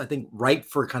where it's, I think, ripe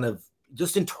for kind of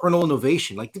just internal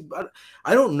innovation. Like,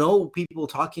 I don't know people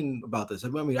talking about this. I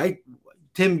mean,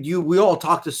 Tim, we all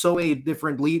talk to so many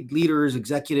different leaders,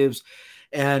 executives,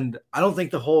 and I don't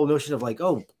think the whole notion of like,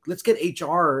 oh, let's get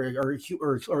HR or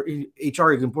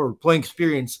HR or employee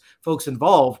experience folks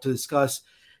involved to discuss,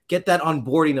 get that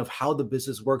onboarding of how the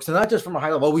business works, and not just from a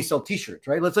high level. Oh, we sell t-shirts,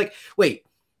 right? Let's like, wait,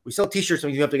 we sell t-shirts,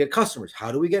 and you have to get customers.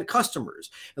 How do we get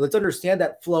customers? And let's understand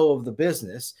that flow of the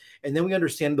business. And then we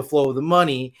understand the flow of the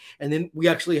money. And then we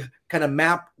actually kind of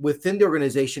map within the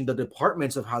organization, the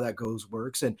departments of how that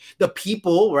works, and the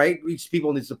people, right? Each people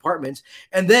in these departments.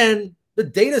 And then the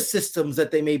data systems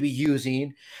that they may be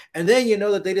using. And then,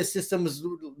 the data systems,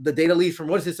 the data leads from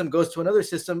one system goes to another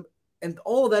system. And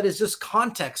all of that is just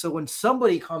context. So when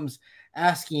somebody comes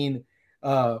asking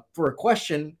for a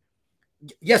question,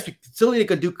 yes, we still need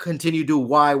to continue to do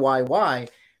why.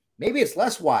 Maybe it's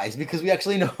less wise because we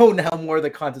actually know now more of the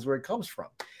context where it comes from.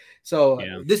 So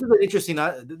This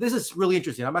is really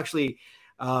interesting. I'm actually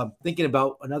thinking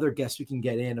about another guest we can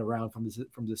get in around from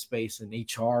this space and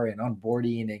HR and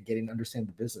onboarding and understand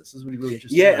the business. This is really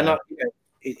interesting. Yeah, and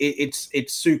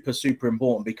it's super, super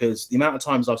important because the amount of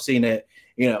times I've seen it,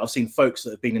 I've seen folks that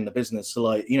have been in the business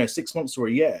for 6 months or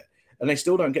a year, and they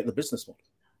still don't get the business model,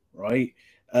 right?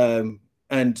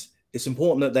 And it's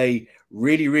important that they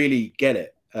really, really get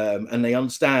it, and they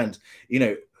understand,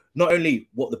 not only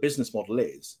what the business model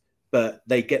is, but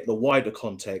they get the wider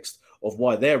context of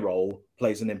why their role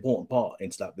plays an important part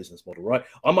into that business model, right?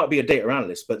 I might be a data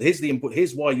analyst, but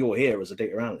here's why you're here as a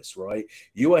data analyst, right?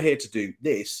 You are here to do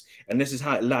this, and this is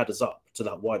how it ladders up to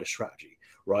that wider strategy,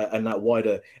 right? And that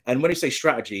wider, and when you say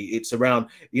strategy, it's around,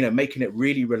 making it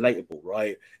really relatable,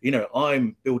 right?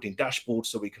 I'm building dashboards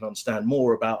so we can understand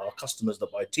more about our customers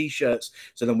that buy t-shirts,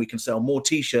 so then we can sell more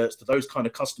t-shirts to those kind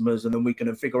of customers, and then we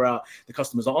can figure out the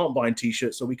customers that aren't buying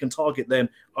t-shirts so we can target them.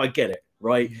 I get it,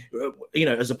 right?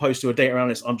 As opposed to a data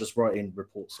analyst, I'm just writing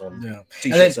reports on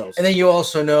t-shirt sales. And then you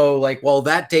also know, like, well,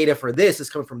 that data for this is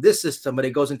coming from this system, but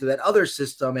it goes into that other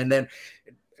system, and then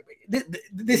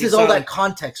this is all that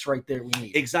context right there we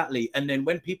need. Exactly. And then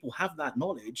when people have that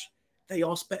knowledge, they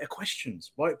ask better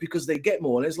questions, right? Because they get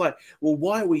more. And it's like, well,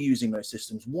 why are we using those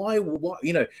systems? Why are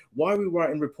we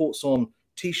writing reports on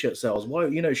T-shirt sales? Why,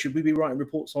 should we be writing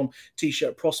reports on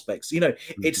T-shirt prospects?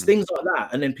 It's things like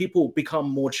that. And then people become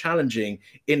more challenging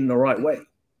in the right way.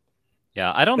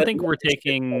 Yeah, I don't think we're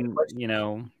taking,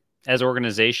 as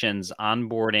organizations,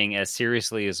 onboarding as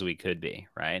seriously as we could be,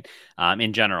 right?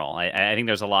 In general, I think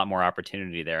there's a lot more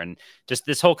opportunity there. And just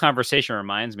this whole conversation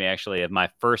reminds me actually of my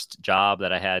first job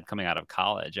that I had coming out of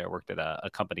college. I worked at a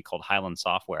company called Highland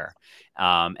Software.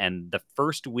 And the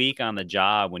first week on the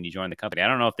job when you join the company, I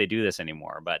don't know if they do this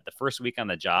anymore, but the first week on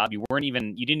the job, you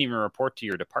didn't even report to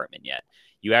your department yet.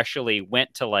 You actually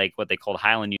went to like what they called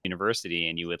Highland University,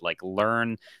 and you would like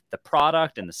learn the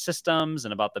product and the systems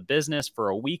and about the business for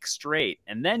a week straight.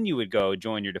 And then you would go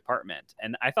join your department.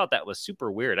 And I thought that was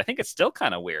super weird. I think it's still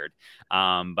kind of weird.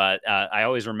 But I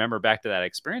always remember back to that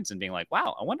experience and being like,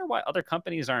 wow, I wonder why other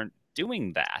companies aren't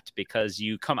doing that, because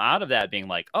you come out of that being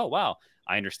like, oh, wow,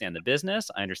 I understand the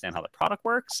business. I understand how the product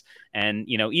works. And,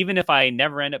 even if I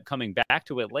never end up coming back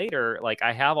to it later, like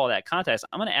I have all that context,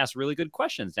 I'm going to ask really good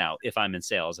questions now if I'm in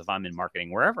sales, if I'm in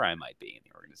marketing, wherever I might be in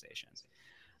the organization.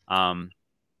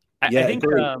 I think,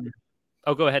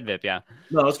 go ahead, Vip. Yeah.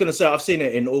 No, I was going to say, I've seen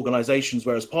it in organizations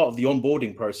where as part of the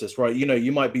onboarding process, right,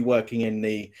 you might be working in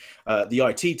the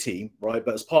IT team, right?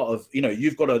 But as part of,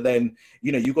 you've got to then,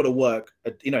 you've got to work,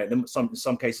 in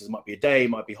some cases it might be a day, it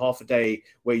might be half a day,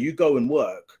 where you go and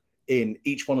work in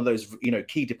each one of those,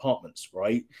 key departments,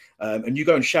 right? And you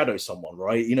go and shadow someone,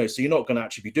 right? So you're not going to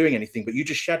actually be doing anything, but you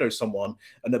just shadow someone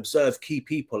and observe key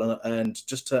people and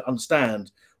just to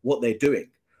understand what they're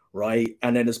doing. Right.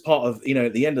 And then as part of,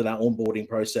 at the end of that onboarding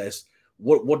process,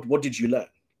 what did you learn?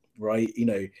 Right.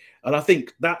 And I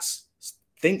think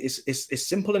it's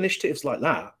simple initiatives like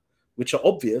that, which are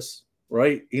obvious,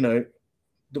 right?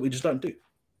 That we just don't do.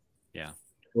 Yeah.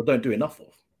 Or don't do enough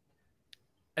of.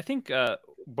 I think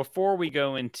before we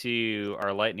go into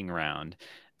our lightning round,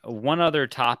 one other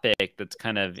topic that's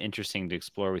kind of interesting to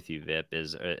explore with you, Vip,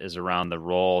 is around the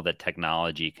role that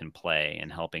technology can play in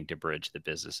helping to bridge the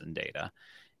business and data.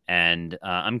 And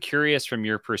I'm curious from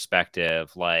your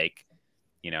perspective, like,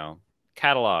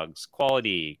 catalogs,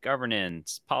 quality,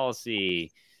 governance,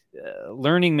 policy,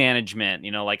 learning management,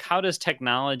 like how does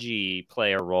technology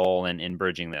play a role in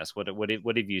bridging this? What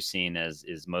have you seen as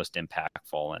is most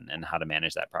impactful and how to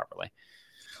manage that properly?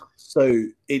 So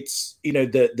it's,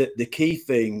 the key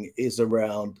thing is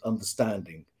around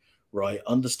understanding. Right,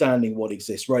 understanding what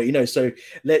exists, right? So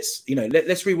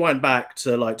let's rewind back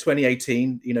to like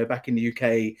 2018. Back in the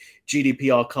UK,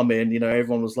 GDPR come in.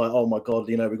 Everyone was like, oh my god,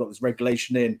 we've got this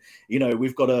regulation in.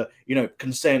 We've got a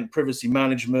consent, privacy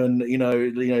management.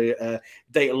 Data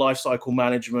lifecycle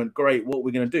management. Great, what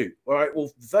we're going to do? All right.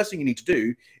 Well, the first thing you need to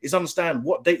do is understand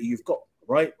what data you've got.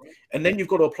 Right. And then you've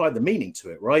got to apply the meaning to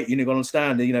it. Right. You've got to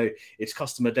understand, it's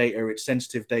customer data, it's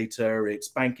sensitive data, it's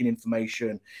banking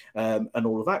information, and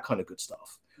all of that kind of good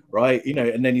stuff. Right.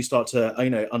 And then you start to,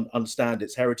 understand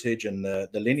its heritage and the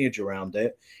lineage around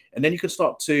it. And then you can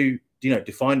start to,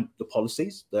 define the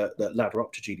policies that ladder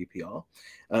up to GDPR,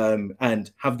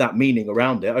 and have that meaning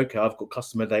around it. Okay, I've got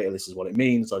customer data. This is what it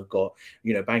means. I've got,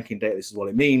 banking data. This is what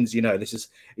it means. This is,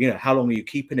 how long are you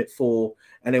keeping it for?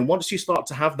 And then once you start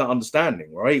to have that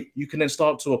understanding, right, you can then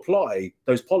start to apply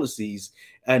those policies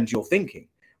and your thinking,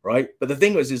 right? But the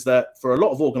thing is that for a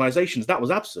lot of organizations, that was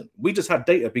absent. We just had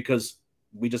data because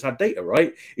we just had data,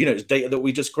 right? It's data that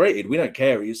we just created. We don't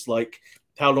care. It's like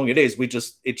how long it is.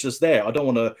 It's just there. I don't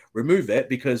want to remove it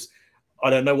because I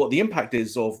don't know what the impact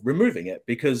is of removing it,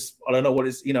 because I don't know what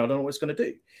it's, I don't know what it's going to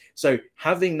do. So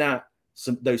having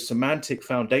those semantic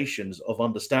foundations of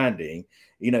understanding,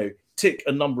 tick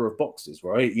a number of boxes,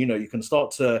 right? You can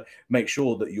start to make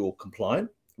sure that you're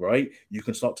compliant, right? You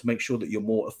can start to make sure that you're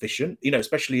more efficient,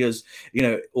 especially as,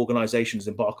 organizations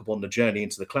embark upon the journey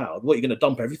into the cloud. What, you're going to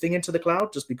dump everything into the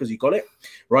cloud just because you got it,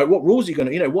 right? What rules are you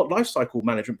going to, what lifecycle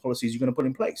management policies are you going to put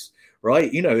in place,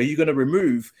 right? Are you going to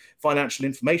remove financial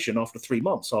information after 3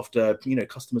 months after,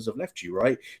 customers have left you,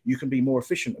 right? You can be more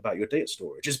efficient about your data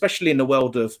storage, especially in the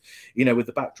world of, with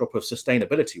the backdrop of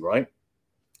sustainability, right?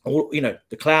 All,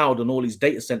 the cloud and all these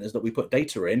data centers that we put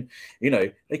data in,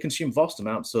 they consume vast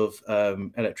amounts of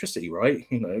electricity, right?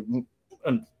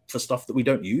 And for stuff that we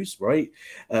don't use, right?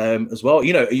 As well,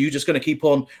 are you just going to keep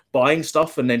on buying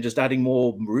stuff and then just adding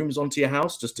more rooms onto your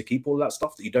house just to keep all that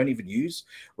stuff that you don't even use,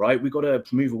 right? We've got to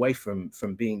move away from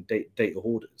being data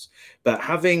hoarders, but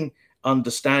having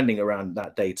understanding around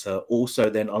that data also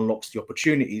then unlocks the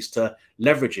opportunities to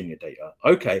leverage in your data.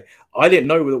 Okay, I didn't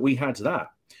know that we had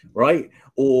that. Right.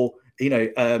 Or,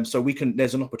 so we can.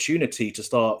 There's an opportunity to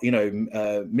start,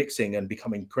 mixing and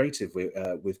becoming creative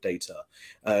with data.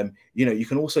 You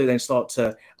can also then start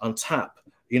to untap,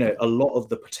 a lot of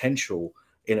the potential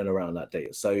in and around that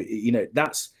data. So,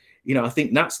 that's, I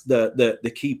think that's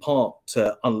the key part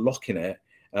to unlocking it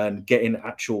and getting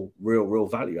actual real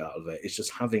value out of it. It's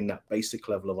just having that basic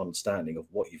level of understanding of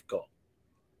what you've got.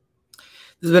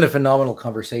 This has been a phenomenal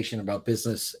conversation about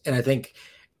business, and I think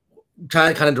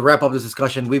trying kind of to wrap up this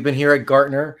discussion, we've been here at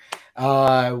Gartner,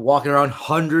 walking around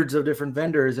hundreds of different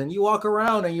vendors, and you walk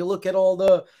around and you look at all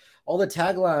the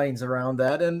taglines around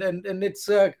that, and it's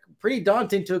pretty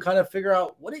daunting to kind of figure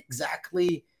out what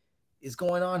exactly is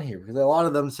going on here, because a lot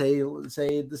of them say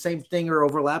the same thing or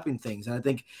overlapping things, and I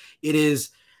think it is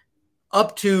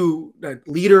up to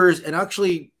leaders, and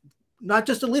actually not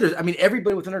just the leaders. I mean,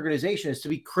 everybody within an organization is to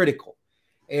be critical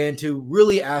and to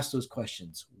really ask those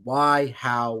questions. Why,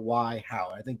 how, why,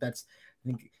 how? I think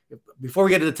before we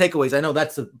get to the takeaways, I know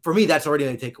for me, that's already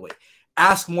a takeaway.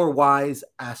 Ask more whys,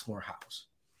 ask more hows.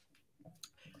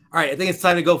 All right, I think it's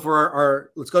time to go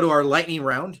for let's go to our lightning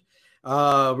round. We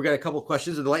got a couple of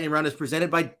questions. The lightning round is presented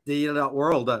by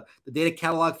Data.World, the data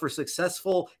catalog for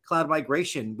successful cloud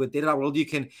migration. With Data.World, you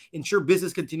can ensure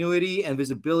business continuity and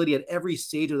visibility at every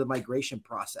stage of the migration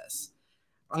process.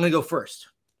 I'm going to go first.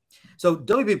 So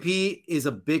WPP is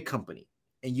a big company,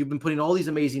 and you've been putting all these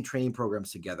amazing training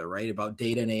programs together, right? About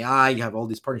data and AI. You have all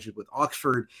these partnerships with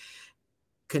Oxford.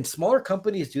 Can smaller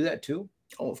companies do that too?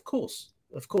 Oh, of course.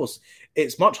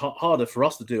 It's much harder for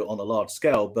us to do it on a large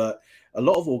scale, but a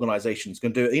lot of organizations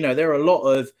can do it. There are a lot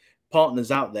of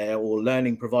partners out there or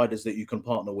learning providers that you can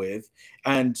partner with.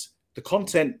 And the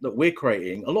content that we're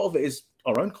creating, a lot of it is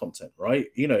our own content, right?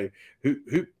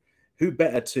 Who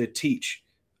better to teach?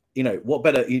 What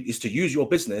better is to use your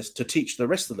business to teach the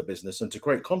rest of the business and to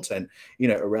create content,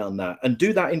 around that, and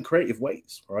do that in creative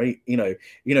ways, right?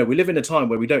 We live in a time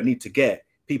where we don't need to get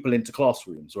people into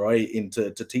classrooms, right?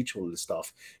 To teach all this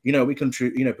stuff. We can,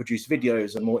 produce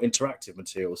videos and more interactive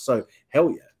materials. So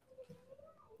hell yeah.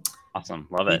 Awesome.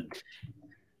 Love it.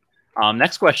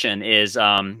 Next question is,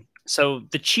 so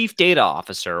the chief data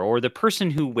officer, or the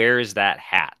person who wears that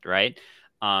hat, right?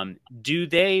 Do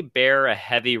they bear a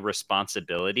heavy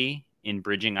responsibility in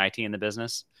bridging IT in the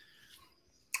business?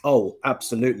 Oh,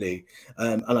 absolutely.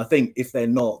 And I think if they're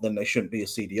not, then they shouldn't be a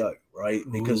CDO, right?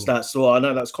 Because I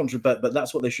know that's controversial, but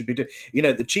that's what they should be doing.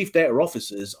 The chief data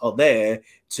officers are there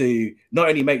to not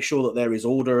only make sure that there is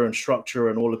order and structure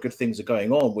and all the good things are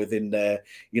going on within their,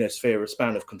 sphere of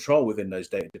span of control within those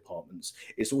data departments.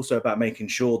 It's also about making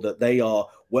sure that they are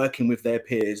working with their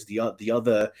peers, the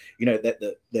other,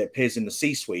 their peers in the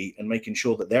C-suite, and making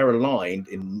sure that they're aligned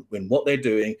in what they're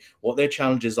doing, what their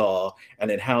challenges are,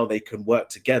 and then how they can work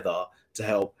together to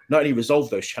help not only resolve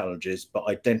those challenges, but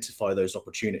identify those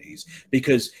opportunities.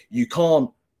 Because you're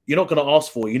not going to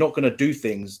ask for, you're not going to do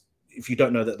things if you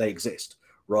don't know that they exist,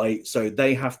 right? So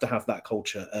they have to have that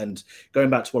culture. And going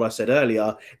back to what I said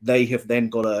earlier, they have then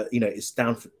got to, it's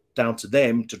down to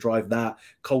them to drive that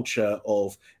culture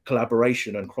of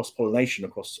collaboration and cross-pollination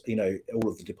across, all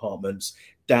of the departments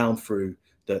down through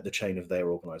the chain of their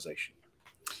organization.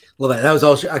 Well, that was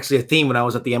also actually a theme when I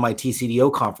was at the MIT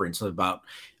CDO conference. About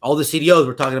all the CDOs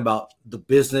were talking about the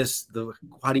business,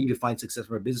 how do you define success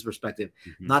from a business perspective,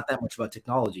 not that much about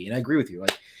technology. And I agree with you.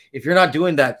 Like, if you're not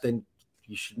doing that, then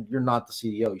you're not the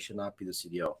CDO. You should not be the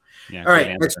CDO. Yeah, all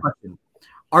right, next question.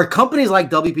 Are companies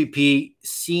like WPP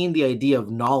seeing the idea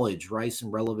of knowledge rise in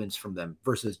relevance from them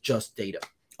versus just data?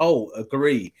 Oh,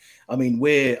 agree. I'm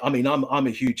a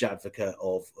huge advocate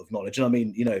of knowledge. And I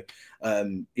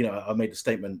made a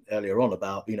statement earlier on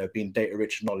about, being data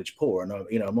rich and knowledge poor. And,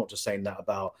 I'm not just saying that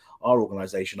about our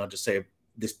organization. I just say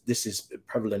this is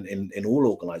prevalent in all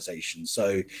organizations.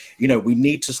 So, we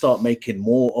need to start making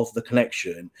more of the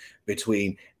connection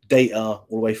between data all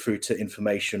the way through to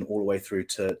information, all the way through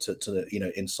to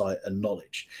insight and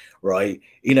knowledge, right?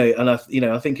 And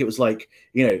I think it was like,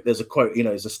 there's a quote,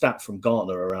 there's a stat from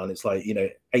Gartner around, it's like,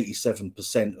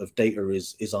 87% of data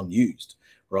is unused,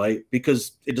 right?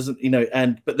 Because it doesn't,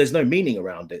 but there's no meaning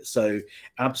around it. So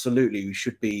absolutely, we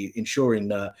should be ensuring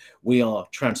that we are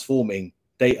transforming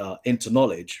data into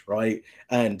knowledge, right?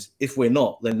 And if we're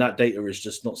not, then that data is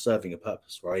just not serving a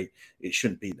purpose, right? It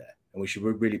shouldn't be there. And we should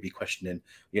really be questioning,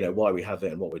 why we have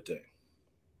it and what we're doing.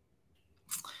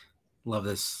 Love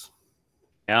this.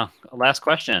 Yeah. Last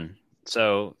question.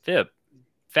 So, Vip,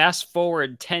 fast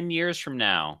forward 10 years from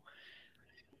now,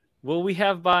 will we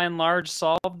have by and large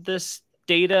solved this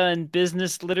data and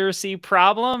business literacy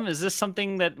problem? Is this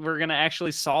something that we're going to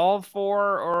actually solve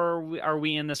for, or are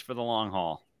we in this for the long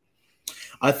haul?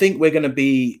 I think we're going to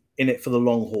be in it for the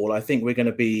long haul. I think we're going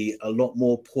to be a lot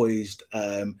more poised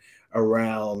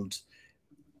around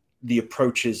the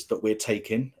approaches that we're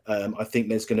taking. I think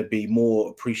there's going to be more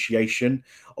appreciation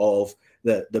of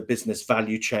the business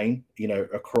value chain,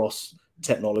 across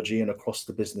technology and across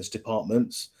the business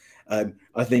departments.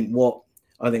 I think what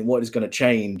is going to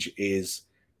change is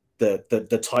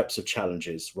the types of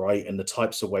challenges, right, and the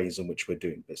types of ways in which we're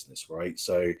doing business, right.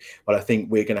 So, but I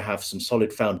think we're going to have some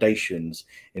solid foundations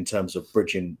in terms of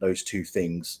bridging those two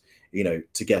things,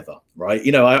 together, right.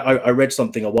 I read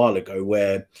something a while ago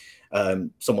where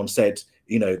someone said,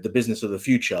 the business of the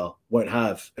future won't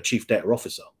have a chief data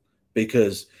officer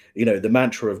because the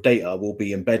mantra of data will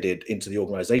be embedded into the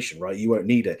organization, right? You won't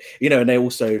need it, and they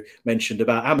also mentioned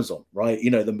about Amazon, right?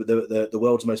 The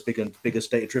world's biggest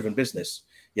data-driven business.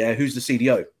 Yeah, who's the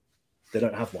CDO? They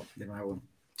don't have one. They don't have one.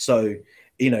 So,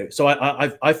 so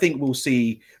I think we'll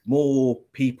see more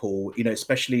people,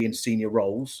 especially in senior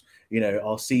roles,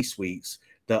 our C-suites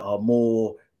that are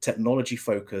more technology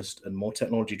focused and more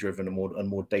technology driven and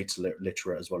more data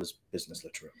literate as well as business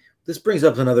literate. This brings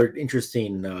up another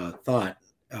interesting thought.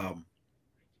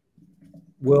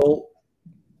 Will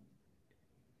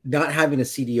not having a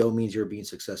CDO means you're being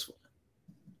successful?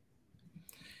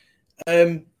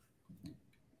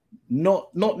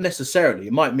 Not necessarily.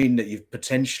 It might mean that you've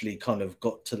potentially kind of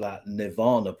got to that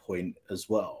nirvana point as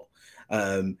well.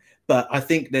 But I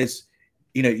think there's,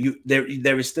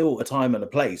 there is still a time and a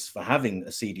place for having a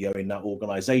CDO in that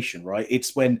organization, right?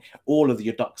 It's when all of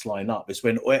your ducks line up. It's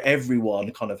when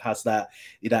everyone kind of has that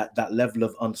level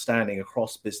of understanding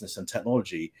across business and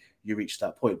technology. You reach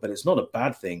that point, but it's not a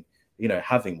bad thing,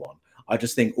 having one. I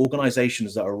just think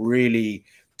organizations that are really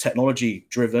technology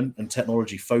driven and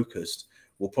technology focused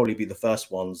will probably be the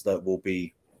first ones that will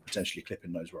be potentially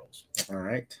clipping those roles. All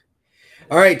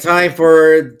right, time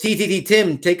for TTT.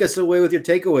 Tim, take us away with your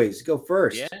takeaways. Go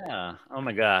first. Yeah. Oh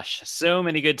my gosh. So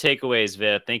many good takeaways,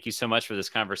 Viv. Thank you so much for this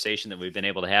conversation that we've been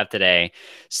able to have today.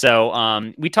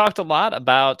 So we talked a lot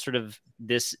about sort of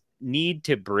this need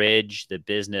to bridge the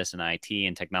business and IT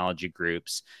and technology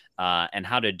groups and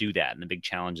how to do that and the big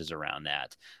challenges around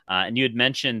that. And you had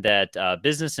mentioned that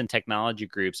business and technology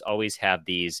groups always have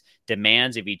these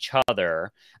demands of each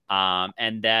other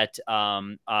and that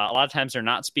a lot of times they're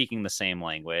not speaking the same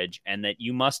language and that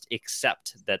you must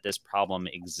accept that this problem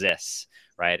exists,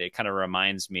 right? It kind of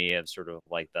reminds me of sort of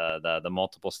like the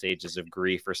multiple stages of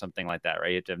grief or something like that,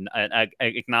 right? You have to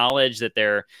acknowledge that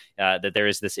there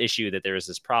is this issue, that there is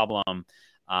this problem,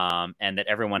 and that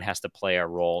everyone has to play a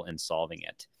role in solving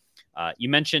it. You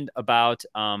mentioned about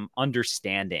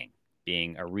understanding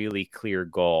being a really clear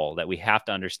goal, that we have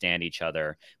to understand each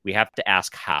other. We have to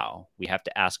ask how. We have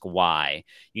to ask why.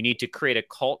 You need to create a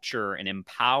culture and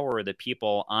empower the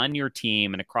people on your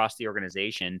team and across the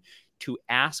organization to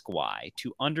ask why,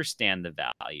 to understand the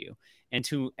value, and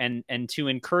to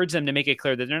encourage them to make it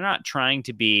clear that they're not trying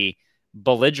to be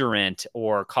belligerent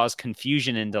or cause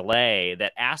confusion and delay,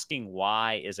 that asking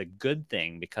why is a good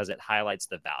thing because it highlights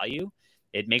the value.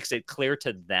 It makes it clear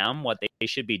to them what they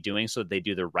should be doing so that they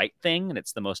do the right thing, and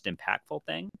it's the most impactful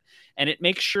thing. And it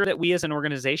makes sure that we as an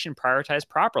organization prioritize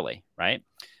properly, right?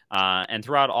 And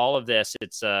throughout all of this,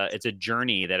 it's a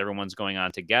journey that everyone's going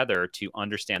on together to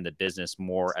understand the business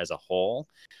more as a whole,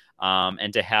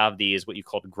 and to have these what you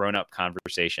called grown-up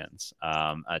conversations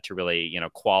to really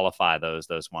qualify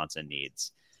those wants and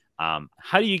needs.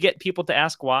 How do you get people to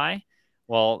ask why?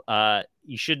 Well,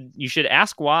 you should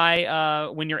ask why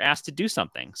when you're asked to do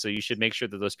something. So you should make sure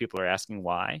that those people are asking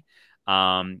why.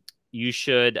 You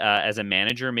should, as a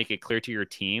manager, make it clear to your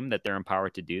team that they're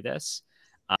empowered to do this.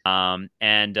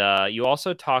 And you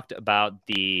also talked about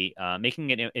the making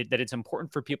it that it's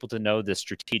important for people to know the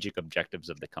strategic objectives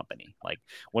of the company. Like,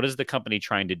 what is the company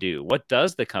trying to do? What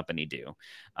does the company do?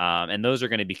 And those are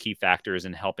going to be key factors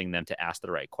in helping them to ask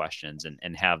the right questions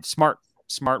and have smart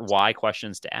why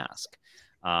questions to ask.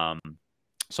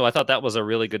 So I thought that was a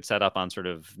really good setup on sort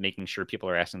of making sure people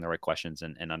are asking the right questions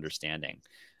and understanding.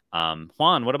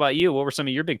 Juan, what about you? What were some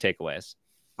of your big takeaways?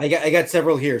 I got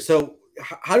several here. So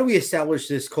how do we establish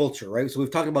this culture, right? So we've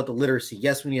talked about the literacy.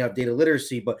 Yes, we need to have data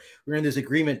literacy, but we're in this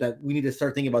agreement that we need to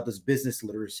start thinking about this business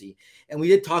literacy. And we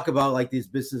did talk about like these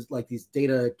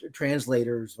data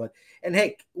translators, and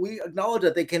hey, we acknowledge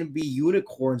that they can be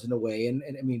unicorns in a way. And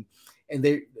I mean, and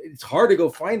it's hard to go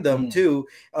find them too.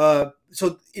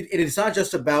 So it's not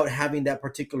just about having that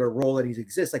particular role that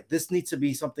exists. Like, this needs to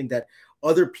be something that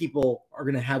other people are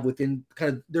going to have within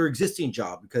kind of their existing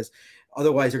job, because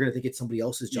otherwise they're going to think it's somebody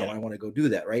else's job. I want to go do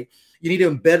that, right? You need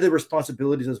to embed the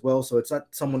responsibilities as well, so it's not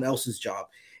someone else's job.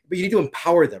 but you need to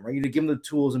empower them, right? You need to give them the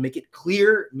tools and make it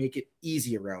clear, make it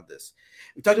easy around this.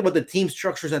 We talked about the team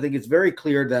structures. I think it's very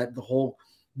clear that the whole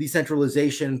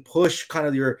decentralization push kind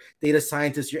of your data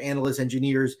scientists, your analysts,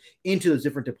 engineers into those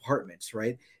different departments,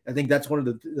 right? I think that's one of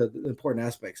the important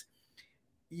aspects.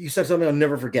 You said something I'll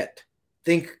never forget.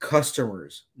 Think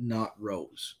customers, not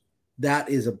rows. That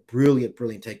is a brilliant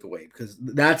takeaway, because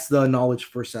that's the knowledge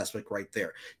first aspect right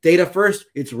there. Data first,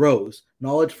 it's rows.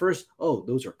 Knowledge first, oh,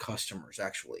 those are customers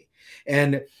actually.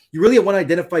 And you really want to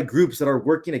identify groups that are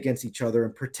working against each other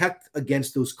and protect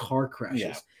against those car crashes.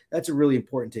 Yeah. That's a really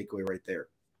important takeaway right there.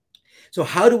 So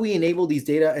how do we enable these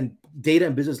data and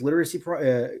business literacy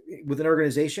within an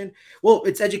organization? Well,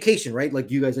 it's education, right?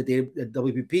 Like you guys at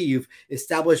WPP, you've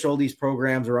established all these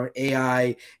programs around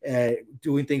AI,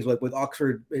 doing things like with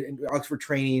Oxford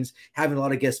trainings, having a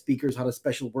lot of guest speakers, how to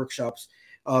special workshops,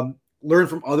 learn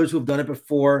from others who have done it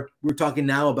before. We're talking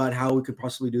now about how we could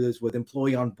possibly do this with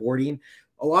employee onboarding.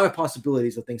 A lot of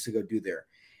possibilities of things to go do there.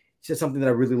 He said something that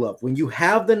I really love. When you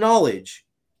have the knowledge,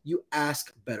 you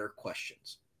ask better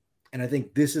questions. And I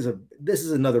think this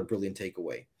is another brilliant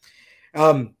takeaway.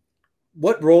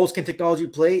 What roles can technology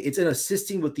play? It's in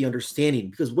assisting with the understanding,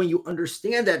 because when you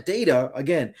understand that data,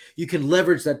 again, you can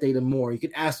leverage that data more. You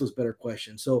can ask those better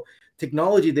questions. So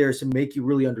technology there is to make you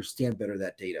really understand better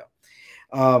that data.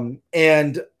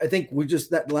 And I think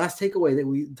that last takeaway that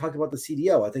we talked about, the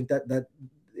CDO, I think that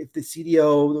if the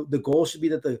CDO, the goal should be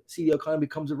that the CDO kind of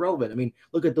becomes irrelevant. I mean,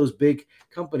 look at those big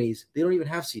companies. They don't even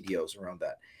have CDOs around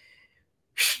that.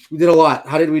 We did a lot.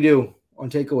 How did we do on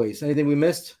takeaways? Anything we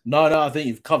missed? No, I think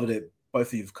you've covered it.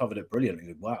 Both of you've covered it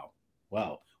brilliantly. Wow.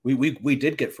 We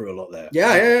did get through a lot there.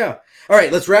 Yeah. All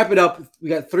right, let's wrap it up. We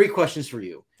got 3 questions for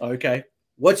you. Okay.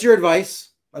 What's your advice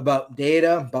about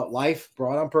data, about life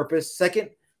brought on purpose?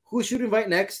 Second, who should we invite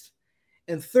next?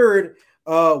 And third,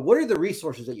 what are the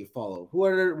resources that you follow?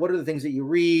 What are the things that you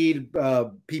read,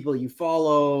 people that you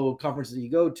follow, conferences that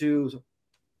you go to?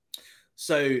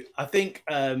 So I think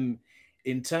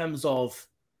in terms of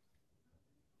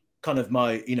kind of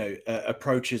my,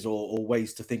 approaches or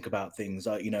ways to think about things,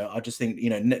 I just think,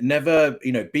 never,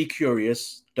 be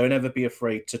curious. Don't ever be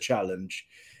afraid to challenge.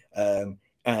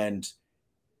 And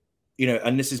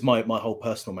this is my whole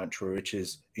personal mantra, which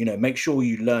is, make sure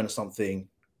you learn something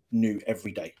new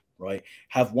every day, right?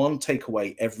 Have one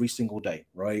takeaway every single day,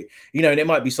 right? And it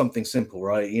might be something simple,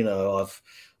 right?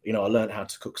 I learned how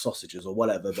to cook sausages or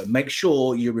whatever, but make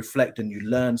sure you reflect and you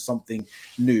learn something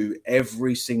new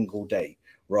every single day,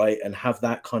 right? And have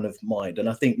that kind of mind. And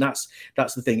I think that's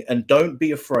the thing. And don't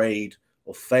be afraid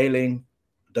of failing.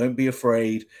 Don't be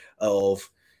afraid of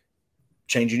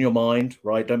changing your mind,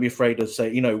 right? Don't be afraid of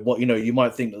say, you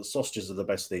might think that sausages are the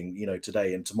best thing,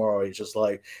 today, and tomorrow it's just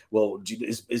like, well,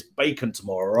 it's bacon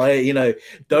tomorrow, right?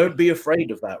 Don't be afraid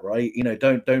of that, right?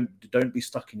 Don't be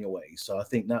stuck in your ways. So I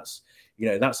think that's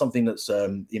something that's,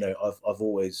 I've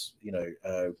always,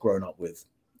 grown up with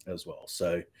as well.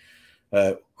 So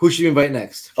who should we invite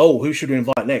next? Oh, who should we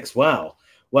invite next? Wow.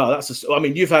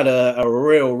 You've had a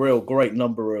real great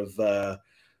number of,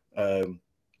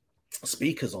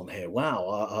 speakers on here.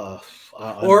 Wow.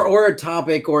 Or a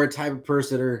topic or a type of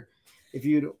person, or if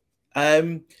you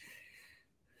I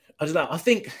don't know. I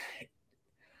think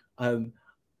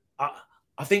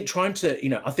I think trying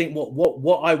to, I think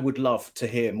what I would love to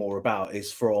hear more about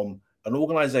is from an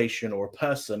organization or a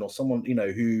person or someone,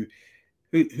 who's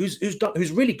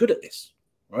really good at this,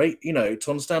 right? To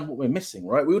understand what we're missing,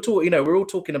 right? We're all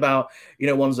talking about,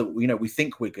 ones that, we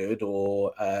think we're good,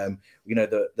 or,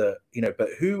 but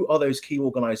who are those key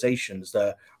organizations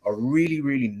that are really,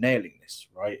 really nailing this,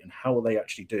 right? And how will they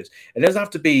actually do it? It doesn't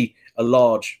have to be a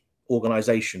large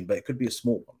organization, but it could be a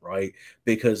small one, right?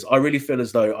 Because I really feel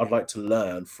as though I'd like to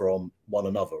learn from one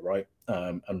another, right?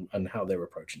 And how they're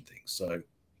approaching things. So.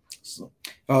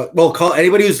 Well, call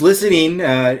anybody who's listening,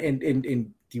 and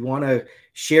do you want to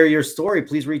share your story,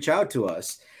 please reach out to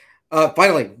us.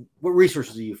 Finally, what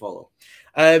resources do you follow?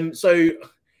 I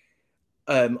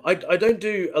don't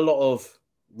do a lot of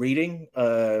reading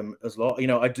as a lot.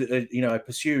 I do, I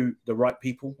pursue the right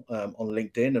people on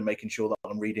LinkedIn and making sure that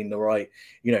I'm reading the right,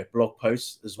 blog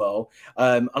posts as well.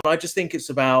 And I just think it's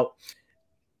about,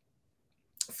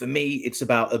 for me, it's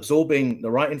about absorbing the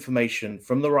right information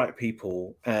from the right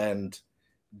people and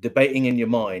debating in your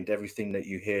mind everything that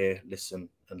you hear, listen,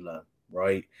 and learn,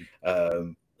 right?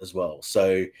 As well.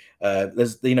 So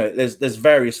there's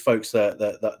various folks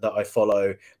that I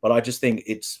follow, but I just think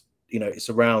it's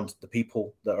around the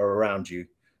people that are around you.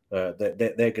 They're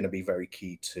going to be very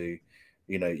key to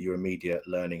your immediate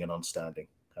learning and understanding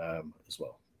as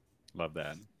well. Love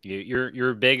that.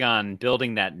 You're big on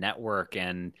building that network,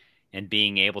 and and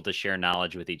being able to share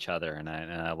knowledge with each other. And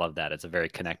I love that. It's a very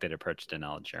connected approach to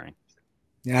knowledge sharing.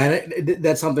 Yeah, and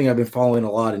that's something I've been following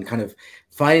a lot, and kind of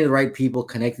finding the right people,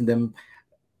 connecting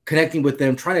with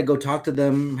them, trying to go talk to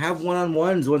them, have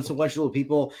one-on-ones, one-to-one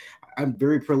people. I'm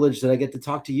very privileged that I get to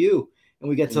talk to you, and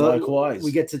we get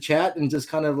to chat and just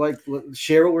kind of like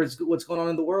share what's going on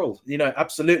in the world.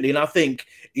 Absolutely. And I think,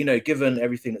 given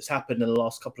everything that's happened in the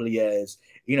last couple of years,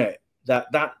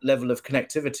 that level of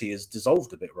connectivity is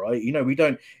dissolved a bit, right? We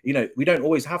don't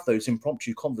always have those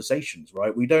impromptu conversations,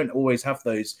 right? We don't always have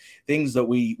those things that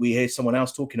we hear someone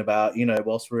else talking about,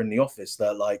 whilst we're in the office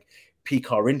that like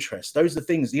pique our interest. Those are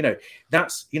things,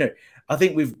 that's, I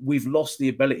think we've lost the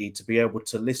ability to be able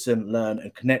to listen, learn,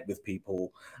 and connect with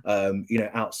people,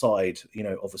 outside,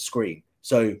 of a screen.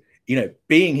 So,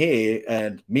 being here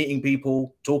and meeting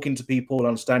people, talking to people,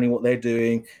 understanding what they're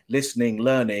doing, listening,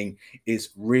 learning is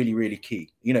really, really key.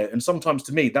 And sometimes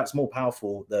to me, that's more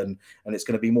powerful and it's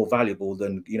going to be more valuable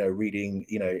than, reading,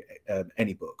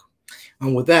 any book.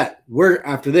 And with that,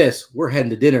 after this, we're heading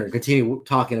to dinner and continue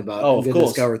talking about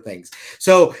discover things.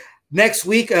 So next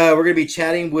week, we're going to be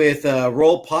chatting with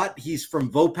Roel Pott. He's from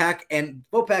Vopak, and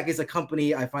Vopak is a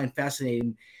company I find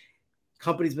fascinating.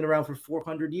 Company's been around for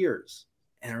 400 years.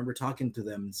 And I remember talking to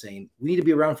them and saying, we need to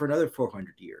be around for another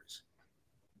 400 years.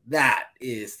 That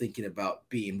is thinking about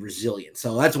being resilient.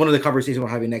 So that's one of the conversations we're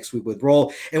having next week with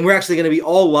Roel. And we're actually going to be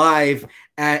all live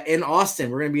in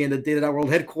Austin. We're going to be in the Data.World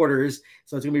headquarters.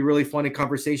 So it's going to be a really funny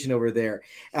conversation over there.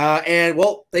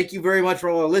 Thank you very much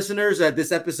for all our listeners.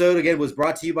 This episode, again, was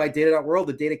brought to you by Data.World,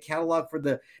 the data catalog for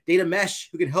the data mesh,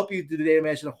 who can help you do the data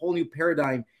mesh in a whole new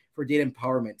paradigm for data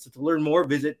empowerment. So to learn more,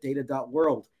 visit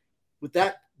Data.World. With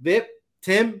that, Vip,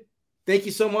 Tim, thank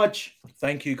you so much.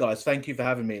 Thank you, guys. Thank you for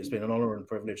having me. It's been an honor and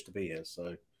privilege to be here.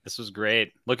 So this was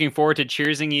great. Looking forward to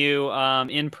cheersing you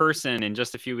in person in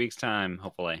just a few weeks' time,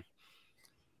 hopefully.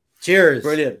 Cheers.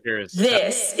 Brilliant. Cheers.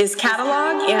 This is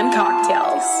Catalog and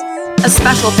Cocktails. A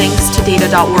special thanks to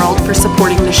Data.World for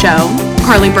supporting the show,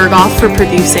 Carly Berghoff for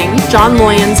producing, John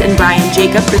Loyens and Brian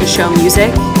Jacob for the show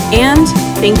music, and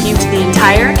thank you to the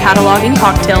entire Catalog and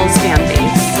Cocktails fan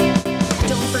base.